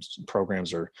programs that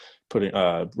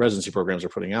residency programs are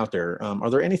putting out there.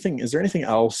 Is there anything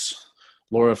else,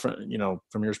 Laura, from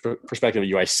your perspective at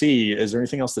UIC, is there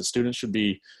anything else that students should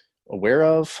be aware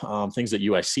of? Things that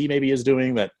UIC maybe is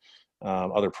doing that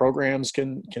other programs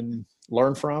can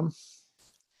learn from?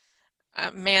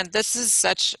 Man, this is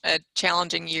such a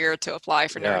challenging year to apply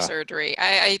for neurosurgery.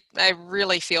 I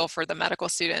really feel for the medical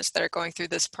students that are going through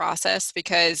this process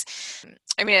because,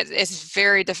 it's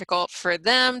very difficult for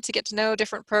them to get to know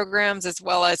different programs as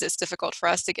well as it's difficult for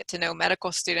us to get to know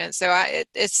medical students. So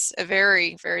it's a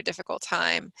very, very difficult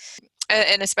time.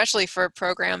 And especially for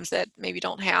programs that maybe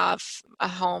don't have a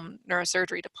home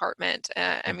neurosurgery department.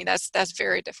 That's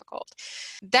very difficult.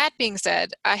 That being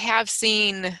said, I have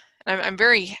seen, I'm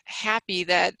very happy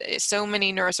that so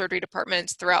many neurosurgery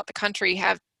departments throughout the country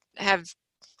have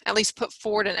at least put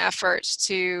forward an effort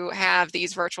to have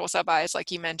these virtual sub-Is like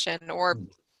you mentioned, or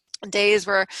days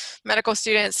where medical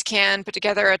students can put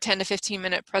together a 10 to 15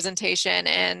 minute presentation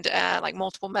and like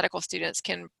multiple medical students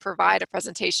can provide a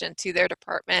presentation to their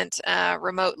department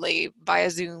remotely via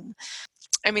Zoom.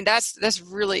 That's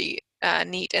really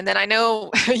neat. And then I know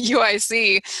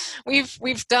UIC,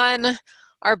 we've done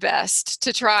our best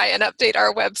to try and update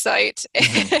our website,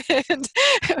 and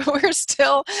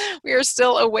we are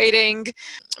still awaiting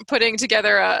putting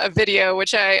together a video,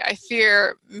 which I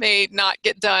fear may not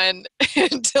get done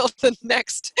until the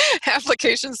next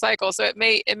application cycle. So it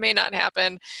may not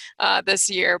happen this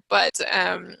year. But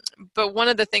one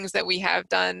of the things that we have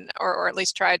done, or at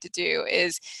least tried to do,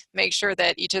 is make sure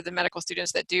that each of the medical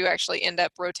students that do actually end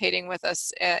up rotating with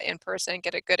us in person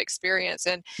get a good experience,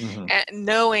 and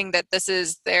knowing that this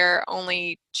is their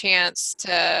only chance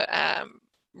to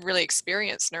really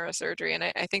experience neurosurgery. And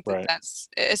I think that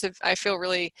I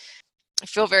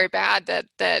feel very bad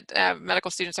that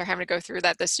medical students are having to go through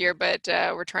that this year, but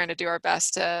we're trying to do our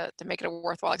best to make it a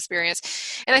worthwhile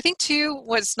experience. And I think too,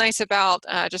 what's nice about,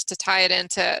 just to tie it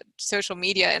into social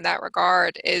media in that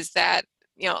regard, is that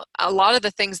a lot of the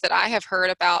things that I have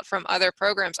heard about from other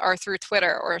programs are through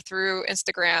Twitter or through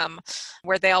Instagram,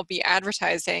 where they'll be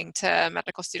advertising to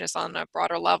medical students on a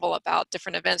broader level about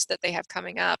different events that they have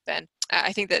coming up. And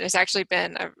I think that it's actually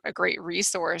been a great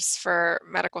resource for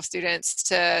medical students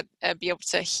to be able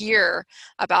to hear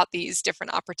about these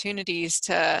different opportunities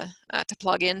to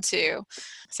plug into.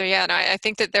 So and I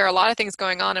think that there are a lot of things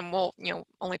going on, and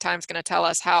only time's going to tell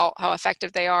us how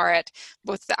effective they are at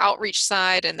both the outreach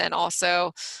side and then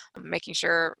also making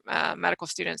sure medical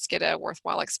students get a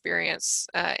worthwhile experience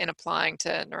in applying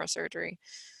to neurosurgery.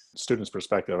 Students'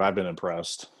 perspective, I've been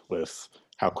impressed with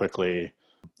how quickly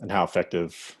and how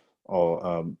effective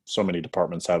so many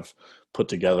departments have put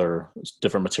together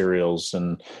different materials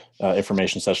and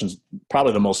information sessions.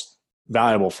 Probably the most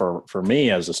valuable for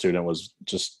me as a student was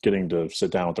just getting to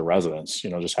sit down with the residents,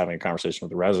 just having a conversation with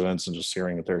the residents and just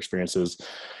hearing what their experiences,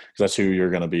 because that's who you're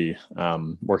going to be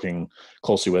working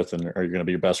closely with, and are you going to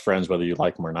be your best friends, whether you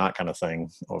like them or not, kind of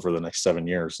thing, over the next 7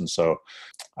 years. And so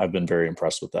I've been very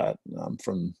impressed with that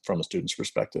from a student's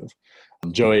perspective.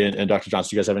 Joey and Dr.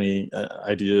 Johnson, do you guys have any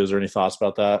ideas or any thoughts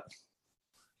about that?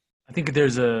 I think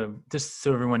just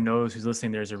so everyone knows who's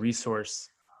listening, there's a resource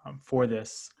for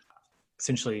this,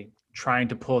 essentially trying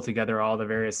to pull together all the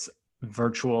various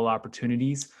virtual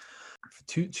opportunities.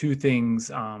 Two things,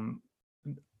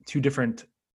 two different,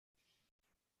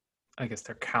 I guess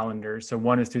they're calendars. So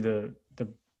one is through the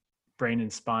brain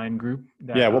and spine group.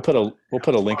 We'll put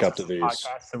a link up to these.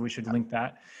 Podcast, so we should link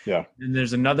that. Yeah. And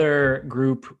there's another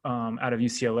group out of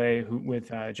UCLA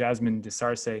with Jasmine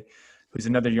Desarce who's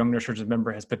another young neurosurgeons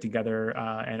member, has put together.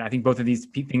 And I think both of these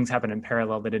things happen in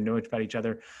parallel. They didn't know about each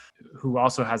other, who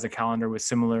also has a calendar with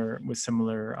similar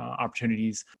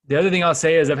opportunities. The other thing I'll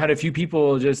say is I've had a few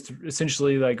people just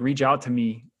essentially like reach out to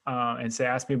me and say,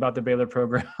 ask me about the Baylor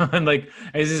program. And like,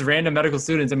 it's just random medical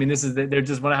students. I mean, they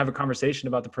just want to have a conversation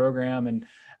about the program, and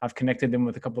I've connected them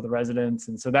with a couple of the residents.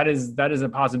 And so that is a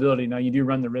possibility. Now you do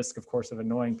run the risk, of course, of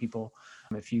annoying people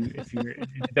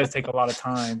it does take a lot of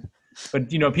time. But,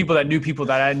 people that knew people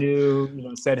that I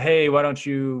knew, said, hey, why don't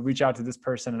you reach out to this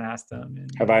person and ask them?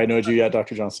 And, have I annoyed you yet,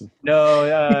 Dr. Johnson? No.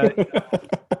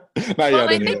 Not yet.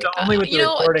 I think, only with the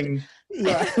recording.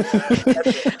 Yeah.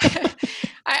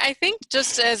 I think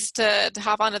just as to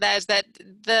hop onto that is that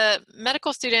the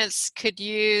medical students could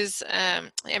use,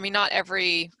 not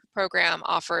every program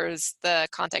offers the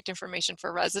contact information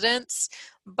for residents,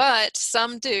 but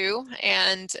some do.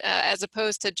 And as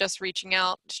opposed to just reaching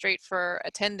out straight for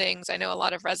attendings, I know a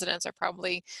lot of residents are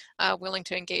probably willing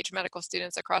to engage medical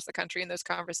students across the country in those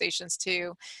conversations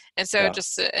too. And so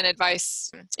just an advice,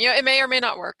 it may or may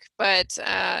not work, but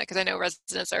because I know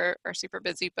residents are super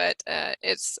busy, but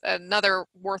it's another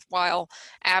worthwhile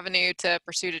avenue to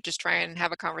pursue, to just try and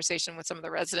have a conversation with some of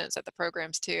the residents at the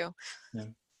programs too. Yeah.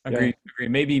 Agree.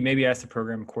 Maybe ask the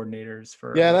program coordinators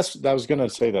for. Yeah, I was going to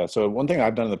say that. So one thing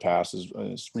I've done in the past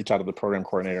is reach out to the program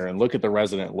coordinator and look at the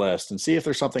resident list and see if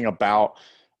there's something about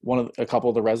a couple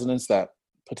of the residents that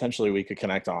potentially we could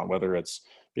connect on, whether it's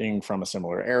being from a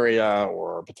similar area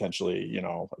or potentially,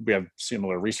 we have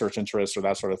similar research interests or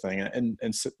that sort of thing, and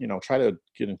try to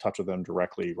get in touch with them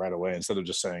directly right away instead of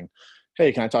just saying,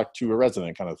 hey, can I talk to a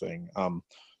resident kind of thing.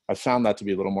 I found that to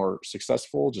be a little more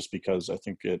successful just because I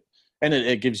think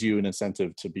it gives you an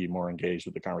incentive to be more engaged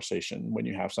with the conversation when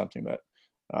you have something that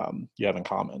you have in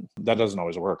common. That doesn't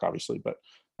always work, obviously, but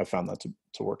I found that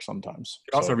to work sometimes.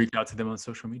 You also reach out to them on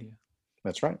social media.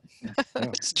 That's right. Yeah.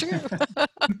 It's true.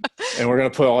 And we're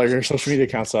going to put all your social media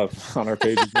accounts up on our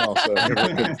page as well. So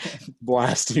everyone can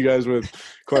blast you guys with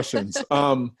questions.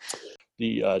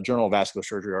 The Journal of Vascular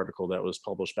Surgery article that was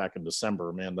published back in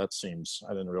December, man, I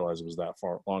didn't realize it was that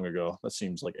long ago. That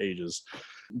seems like ages.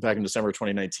 Back in December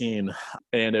 2019.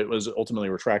 And it was ultimately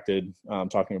retracted,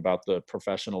 talking about the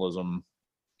professionalism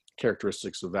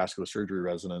characteristics of vascular surgery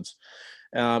residents.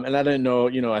 And I didn't know,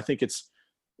 I think it's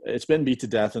been beat to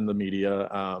death in the media.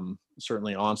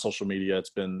 Certainly on social media, it's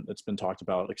been talked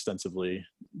about extensively.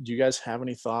 Do you guys have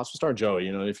any thoughts? We'll start Joey.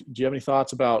 Do you have any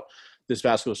thoughts about this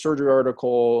vascular surgery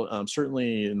article?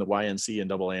 Certainly in the YNC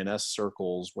and AANS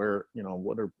circles, where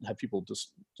have people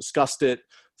discussed it?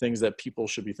 Things that people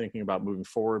should be thinking about moving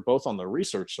forward, both on the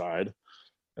research side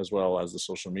as well as the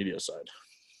social media side.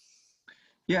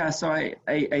 Yeah, so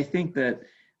I think that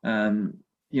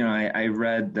I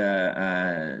read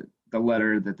the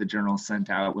letter that the journal sent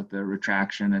out with the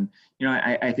retraction, and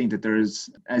I think that there's,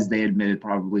 as they admitted,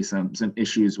 probably some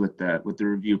issues with the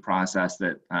review process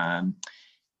that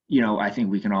I think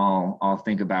we can all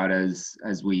think about as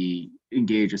we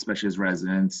engage, especially as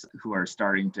residents who are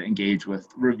starting to engage with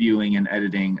reviewing and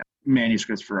editing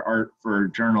manuscripts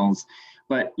for journals.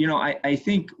 But I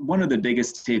think one of the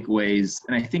biggest takeaways,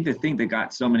 and I think the thing that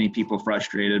got so many people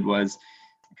frustrated, was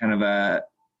kind of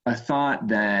a thought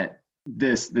that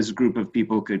this group of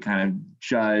people could kind of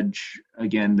judge,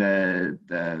 again,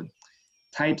 the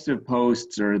types of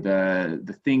posts or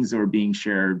the things that were being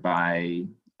shared by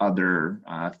other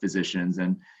physicians.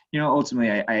 And ultimately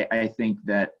I think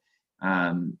that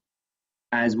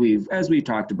as we've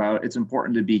talked about, it's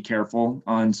important to be careful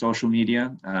on social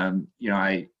media.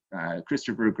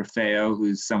 Christopher Graffeo,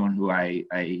 who's someone who I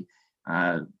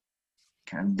kind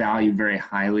of value very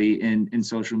highly in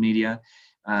social media,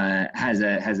 has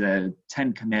a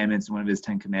 10 commandments. One of his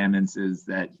 10 commandments is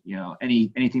that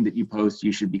anything that you post,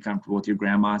 you should be comfortable with your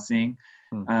grandma seeing.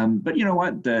 But you know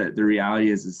what, the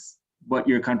reality is what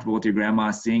you're comfortable with your grandma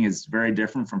seeing is very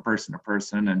different from person to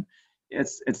person, and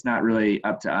it's not really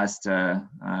up to us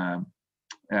to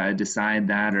decide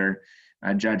that or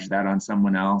judge that on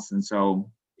someone else. And so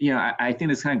I think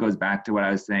this kind of goes back to what I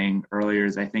was saying earlier,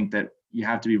 is I think that you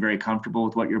have to be very comfortable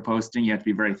with what you're posting. You have to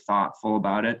be very thoughtful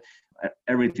about it.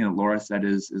 Everything that Laura said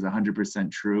is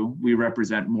 100% true. We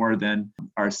represent more than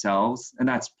ourselves. And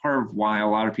that's part of why a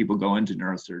lot of people go into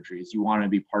neurosurgery, is you want to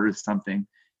be part of something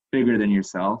bigger than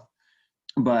yourself.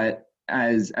 But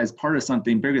as part of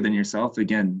something bigger than yourself,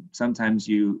 again, sometimes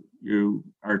you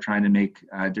are trying to make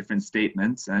different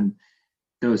statements, and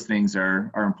those things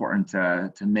are important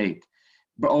to make.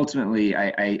 But ultimately,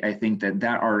 I think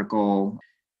that article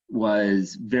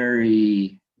was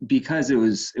very, because it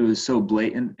was so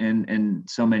blatant in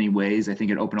so many ways, I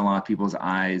think it opened a lot of people's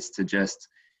eyes to just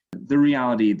the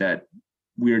reality that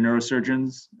we are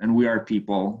neurosurgeons and we are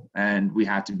people, and we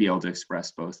have to be able to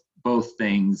express both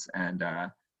things and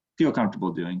feel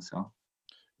comfortable doing so.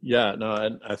 Yeah,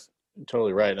 no, I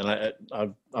totally right. And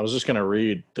I was just going to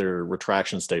read their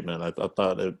retraction statement. I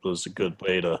thought it was a good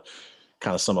way to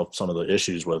kind of sum up some of the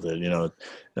issues with it.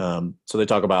 So they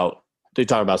talk about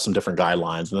some different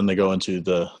guidelines, and then they go into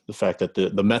the fact that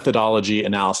the methodology,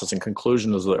 analysis, and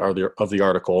conclusions of the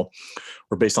article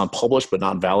were based on published but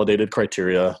not validated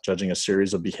criteria, judging a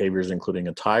series of behaviors including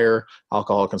attire,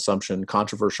 alcohol consumption,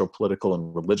 controversial political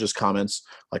and religious comments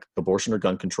like abortion or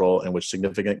gun control, in which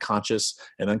significant conscious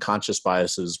and unconscious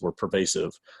biases were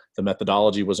pervasive. The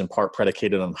methodology was in part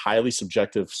predicated on highly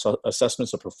subjective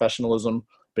assessments of professionalism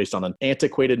based on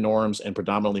antiquated norms and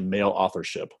predominantly male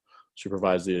authorship.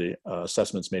 Supervise the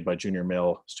assessments made by junior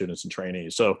male students and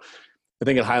trainees. So I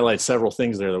think it highlights several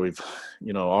things there that we've,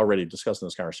 already discussed in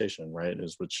this conversation, right?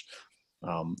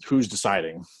 Who's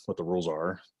deciding what the rules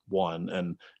are, one,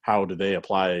 and how do they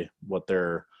apply what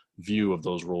their view of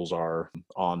those rules are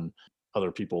on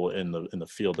other people in the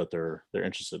field that they're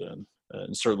interested in,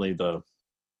 and certainly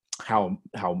how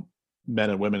men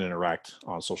and women interact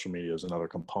on social media is another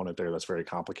component there that's very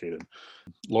complicated.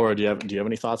 Laura, do you have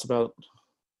any thoughts about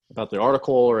the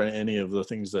article or any of the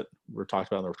things that were talked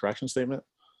about in the retraction statement?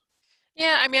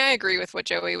 Yeah, I mean, I agree with what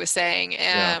Joey was saying.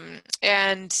 I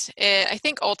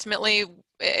think ultimately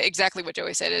exactly what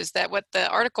Joey said is that what the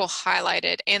article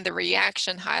highlighted and the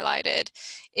reaction highlighted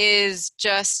is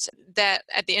just that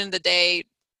at the end of the day,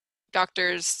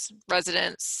 doctors,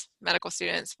 residents, medical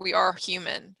students, we are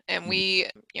human. And we,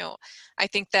 I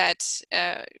think that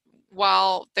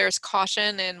while there's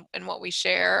caution in what we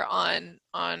share on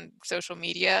social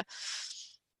media,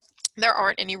 there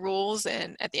aren't any rules.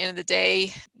 And at the end of the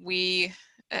day, we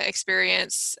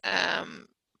experience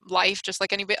life just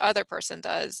like any other person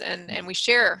does. And we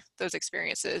share those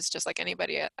experiences just like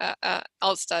anybody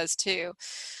else does too.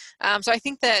 So I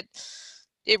think that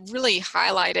it really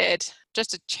highlighted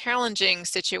just a challenging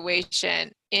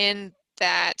situation in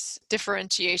that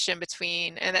differentiation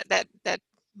between, and that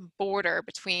border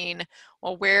between,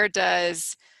 well, where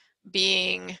does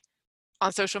being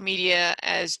on social media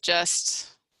as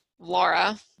just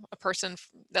Laura, a person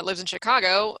that lives in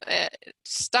Chicago,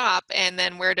 stop, and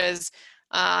then where does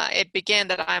it begin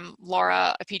that I'm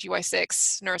Laura, a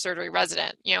PGY6 neurosurgery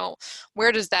resident?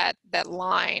 Where does that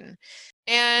line?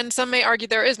 And some may argue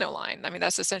there is no line. I mean,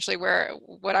 that's essentially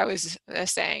what I was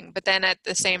saying. But then at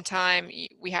the same time,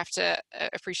 we have to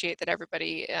appreciate that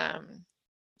everybody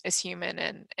is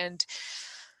human, and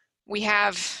we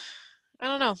have, I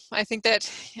don't know. I think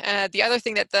that the other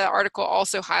thing that the article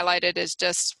also highlighted is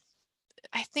just,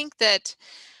 I think that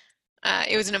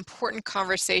it was an important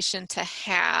conversation to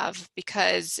have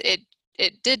because it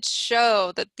did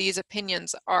show that these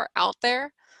opinions are out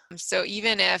there. So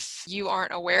even if you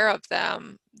aren't aware of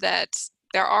them, that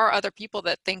there are other people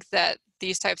that think that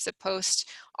these types of posts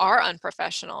are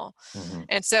unprofessional. Mm-hmm.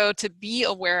 And so to be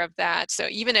aware of that, so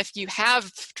even if you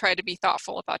have tried to be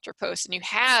thoughtful about your posts and you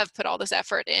have put all this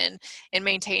effort in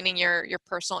maintaining your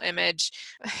personal image,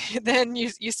 then you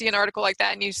see an article like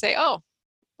that and you say, oh,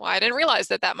 well, I didn't realize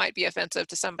that might be offensive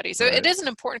to somebody. So It is an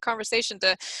important conversation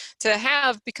to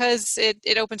have because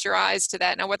it opens your eyes to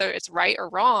that. Now, whether it's right or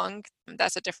wrong,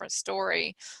 that's a different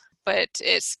story. But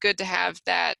it's good to have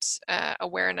that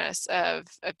awareness of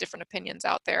different opinions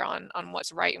out there on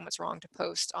what's right and what's wrong to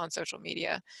post on social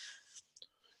media.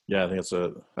 Yeah, I think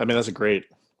that's a great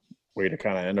way to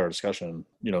kind of end our discussion,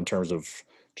 in terms of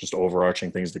just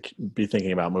overarching things to be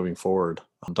thinking about moving forward.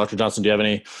 Dr. Johnson, do you have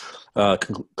any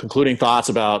concluding thoughts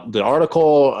about the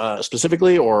article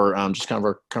specifically, or just kind of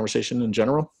our conversation in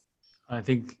general? I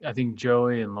think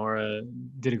Joey and Laura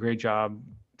did a great job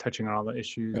touching on all the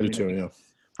issues. I do too, yeah.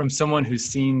 From someone who's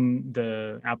seen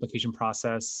the application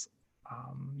process,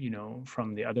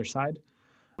 from the other side,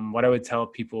 what I would tell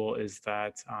people is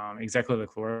that exactly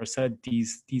like Laura said,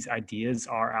 these ideas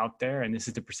are out there, and this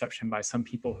is the perception by some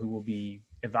people who will be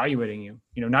evaluating you.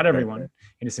 Not everyone, and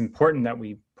it's important that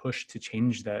we push to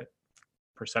change that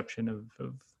perception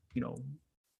of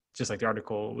just like the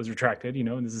article was retracted.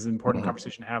 This is an important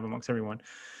conversation to have amongst everyone.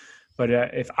 But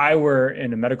if I were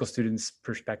in a medical student's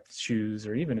perspective shoes,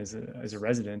 or even as a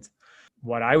resident,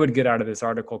 what I would get out of this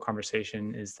article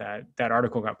conversation is that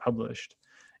article got published.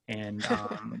 And,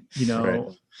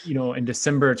 in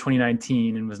December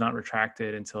 2019, and was not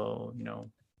retracted until,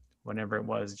 whenever it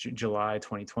was, July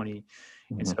 2020.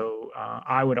 Mm-hmm. And so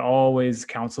I would always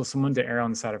counsel someone to err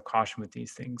on the side of caution with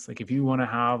these things. Like if you want to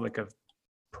have like a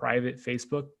private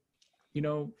Facebook,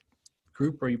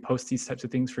 group where you post these types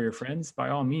of things for your friends, by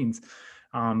all means,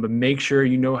 But make sure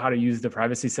you know how to use the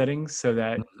privacy settings so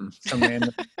that some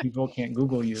random people can't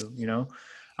Google you,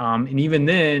 and even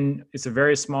then it's a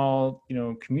very small,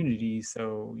 community.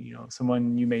 So,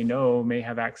 someone you may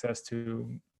have access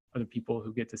to other people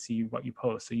who get to see what you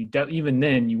post. So even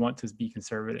then you want to be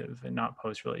conservative and not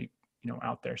post really,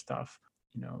 out there stuff,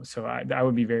 so I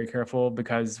would be very careful,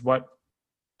 because what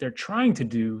they're trying to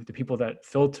do, the people that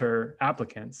filter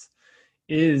applicants,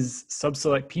 is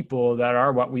subselect people that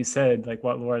are what we said, like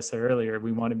what Laura said earlier.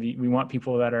 We want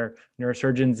people that are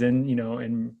neurosurgeons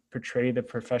and portray the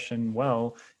profession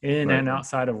well in and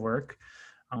outside of work,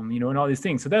 and all these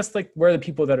things. So that's like where the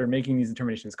people that are making these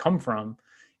determinations come from.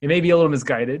 It may be a little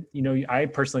misguided. I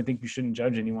personally think you shouldn't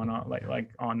judge anyone on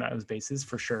on those basis,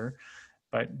 for sure.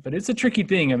 But it's a tricky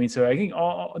thing. I mean, so I think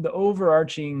all the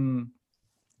overarching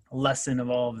lesson of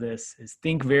all of this is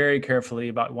think very carefully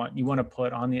about what you want to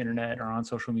put on the internet or on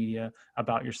social media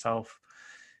about yourself,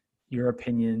 your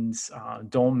opinions.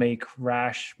 Don't make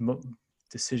rash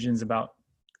decisions about,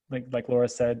 like Laura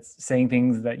said, saying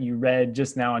things that you read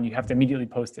just now and you have to immediately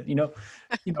post it.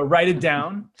 Write it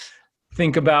down.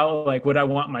 Think about like, would I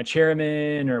want my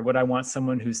chairman, or would I want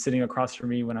someone who's sitting across from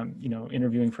me when I'm,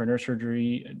 interviewing for a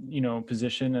neurosurgery,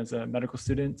 position as a medical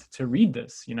student to read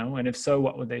this, and if so,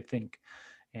 what would they think?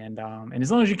 And as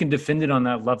long as you can defend it on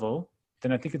that level,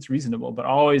 then I think it's reasonable. But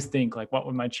always think like, what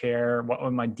would my chair, what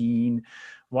would my dean,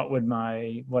 what would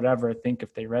my whatever think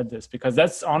if they read this? Because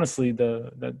that's honestly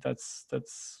that's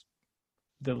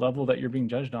the level that you're being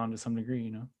judged on to some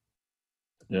degree,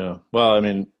 Yeah. Well, I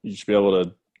mean, you should be able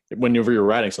to, whenever you're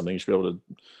writing something, you should be able to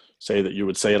say that you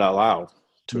would say it out loud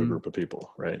to a group of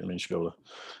people, right? I mean, you should be able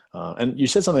to, and you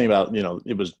said something about,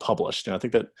 it was published. I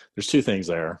think that there's two things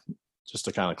there, just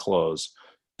to kind of close.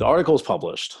 The article is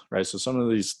published, right? So some of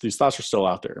these thoughts are still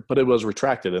out there, but it was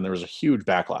retracted and there was a huge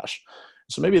backlash.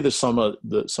 So maybe there's some of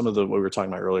the what we were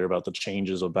talking about earlier about the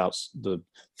changes about the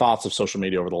thoughts of social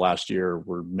media over the last year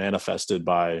were manifested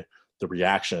by the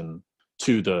reaction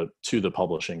to the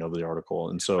publishing of the article.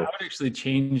 And so I would actually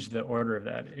change the order of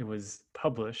that. It was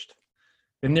published,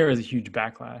 then there was a huge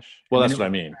backlash. Well, that's what I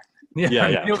mean.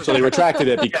 Yeah. So they retracted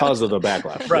it because of the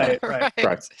backlash. Right. Correct.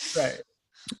 Right.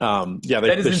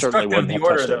 They certainly wouldn't have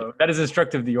touched it. That is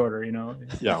instructive, the order,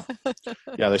 Yeah,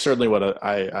 they certainly would have.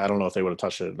 I don't know if they would have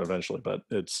touched it eventually, but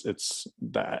it's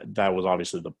that was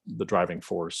obviously the driving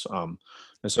force.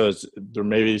 And so there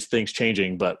may be things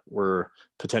changing, but we're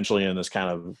potentially in this kind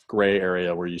of gray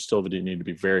area where you still need to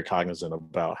be very cognizant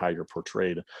about how you're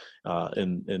portrayed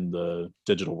in the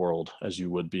digital world as you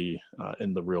would be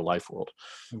in the real life world.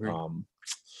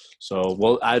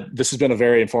 This has been a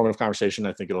very informative conversation.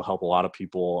 I think it'll help a lot of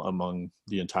people among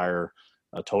the entire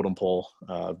totem pole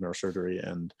of neurosurgery,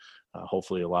 and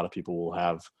hopefully a lot of people will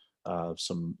have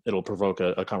it'll provoke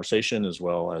a conversation as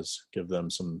well as give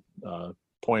them some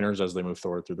pointers as they move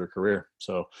forward through their career.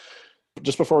 So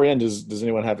just before we end, does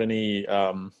anyone have any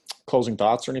closing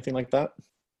thoughts or anything like that?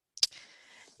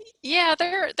 Yeah,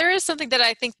 there is something that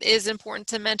I think is important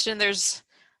to mention. There's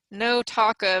no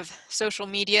talk of social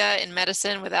media in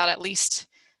medicine without at least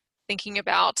thinking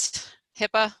about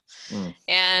HIPAA.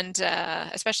 And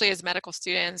especially as medical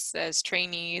students, as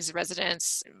trainees,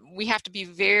 residents, we have to be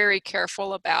very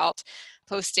careful about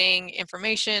posting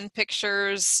information,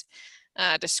 pictures,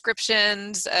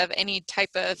 descriptions of any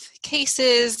type of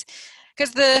cases,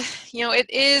 because it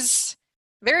is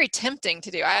very tempting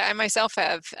to do. I myself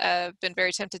have been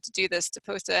very tempted to do this, to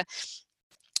post a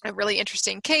really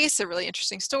interesting case, a really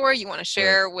interesting story you want to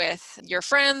share with your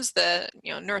friends, the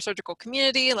neurosurgical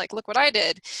community, like, look what I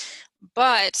did.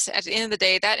 But at the end of the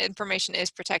day, that information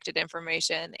is protected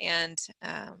information. And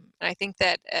I think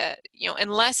that,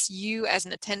 unless you as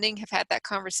an attending have had that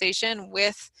conversation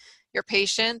with your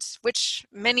patient, which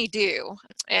many do,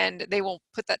 and they will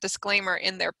put that disclaimer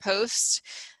in their post,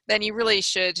 then you really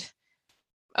should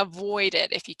avoid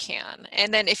it if you can.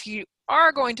 And then if you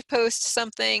are going to post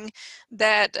something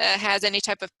that has any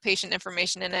type of patient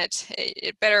information in it,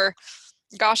 it better,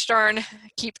 gosh darn,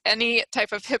 keep any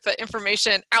type of HIPAA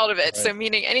information out of it. Right. So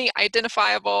meaning any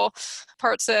identifiable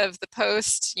parts of the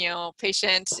post,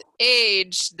 patient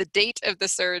age, the date of the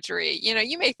surgery.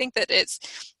 You may think that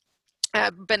it's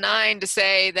benign to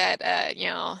say that,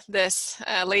 this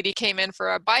lady came in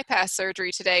for a bypass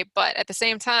surgery today, but at the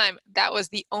same time, that was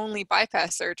the only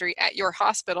bypass surgery at your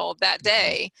hospital that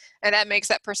day, and that makes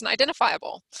that person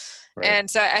identifiable. Right. And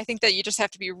so I think that you just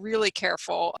have to be really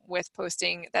careful with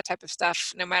posting that type of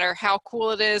stuff, no matter how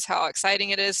cool it is, how exciting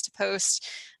it is to post.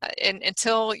 And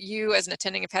until you as an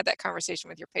attending have had that conversation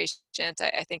with your patient,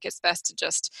 I think it's best to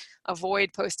just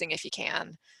avoid posting if you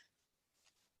can.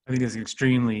 I think this is an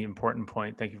extremely important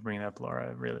point. Thank you for bringing that up,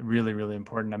 Laura. Really, really, really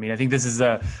important. I mean, I think this is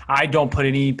I don't put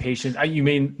any patients, you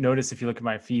may notice if you look at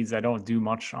my feeds, I don't do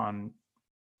much on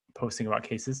posting about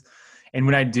cases. And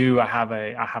when I do, I have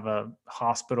a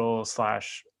hospital /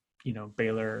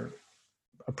 Baylor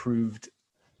approved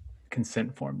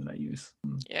consent form that I use.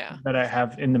 Yeah. That I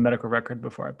have in the medical record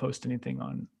before I post anything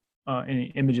on any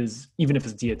images, even if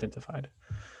it's de-identified.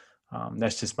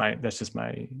 That's just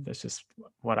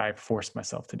what I forced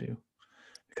myself to do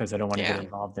because I don't want to get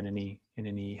involved in any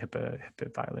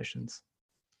HIPAA violations.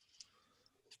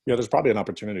 Yeah, there's probably an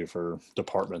opportunity for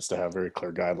departments to have very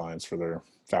clear guidelines for their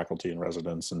faculty and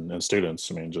residents and students.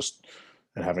 I mean,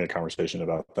 and having a conversation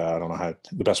about that. I don't know how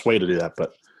the best way to do that,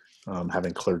 but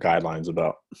having clear guidelines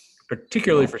about,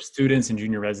 particularly for students and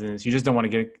junior residents, you just don't want to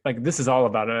get like, this is all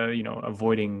about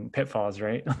avoiding pitfalls,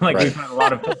 right? We've had a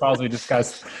lot of pitfalls we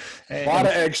discussed. A lot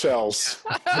of eggshells.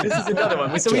 This is another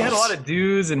one. We had a lot of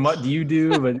do's and what do you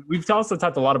do, but we've also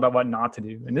talked a lot about what not to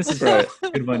do. And this is a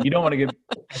good one. You don't want to get,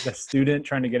 as a student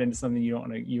trying to get into something, you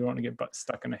don't want to get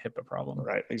stuck in a HIPAA problem.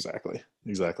 Right. Exactly.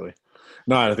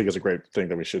 No, I think it's a great thing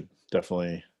that we should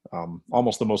definitely,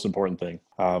 almost the most important thing.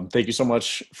 Thank you so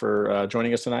much for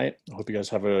joining us tonight. I hope you guys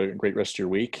have a great rest of your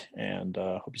week and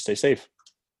hope you stay safe.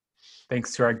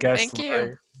 Thanks to our guests. Thank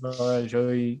you. Laura,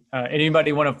 Joey.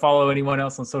 Anybody want to follow anyone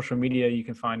else on social media, you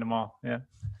can find them all. Yeah.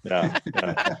 We're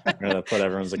going to put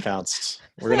everyone's accounts.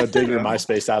 We're going to dig your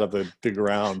MySpace out of the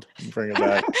ground and bring it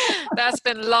back. That's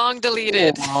been long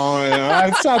deleted. Oh, yeah.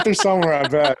 It's out there somewhere, I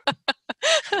bet.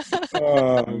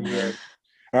 Oh, man.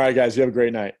 All right, guys. You have a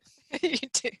great night. You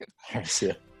too. All right, see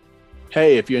ya.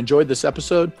 Hey, if you enjoyed this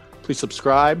episode, please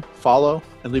subscribe, follow,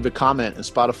 and leave a comment in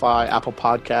Spotify, Apple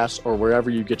Podcasts, or wherever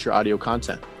you get your audio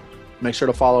content. Make sure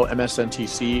to follow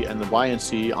MSNTC and the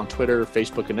YNC on Twitter,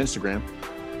 Facebook, and Instagram.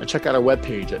 And check out our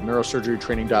webpage at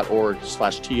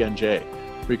neurosurgerytraining.org/TNJ,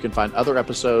 where you can find other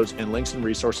episodes and links and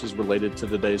resources related to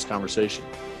today's conversation.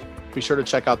 Be sure to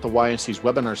check out the YNC's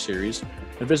webinar series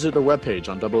and visit their webpage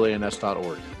on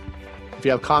AANS.org. If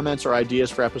you have comments or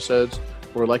ideas for episodes,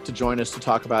 or would like to join us to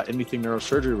talk about anything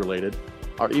neurosurgery related,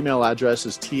 our email address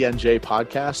is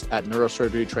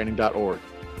tnjpodcast@neurosurgerytraining.org.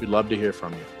 We'd love to hear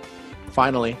from you.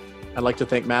 Finally, I'd like to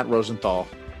thank Matt Rosenthal,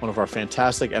 one of our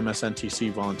fantastic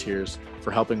MSNTC volunteers, for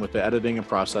helping with the editing and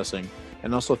processing,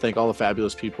 and also thank all the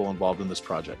fabulous people involved in this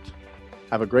project.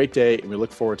 Have a great day, and we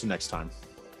look forward to next time.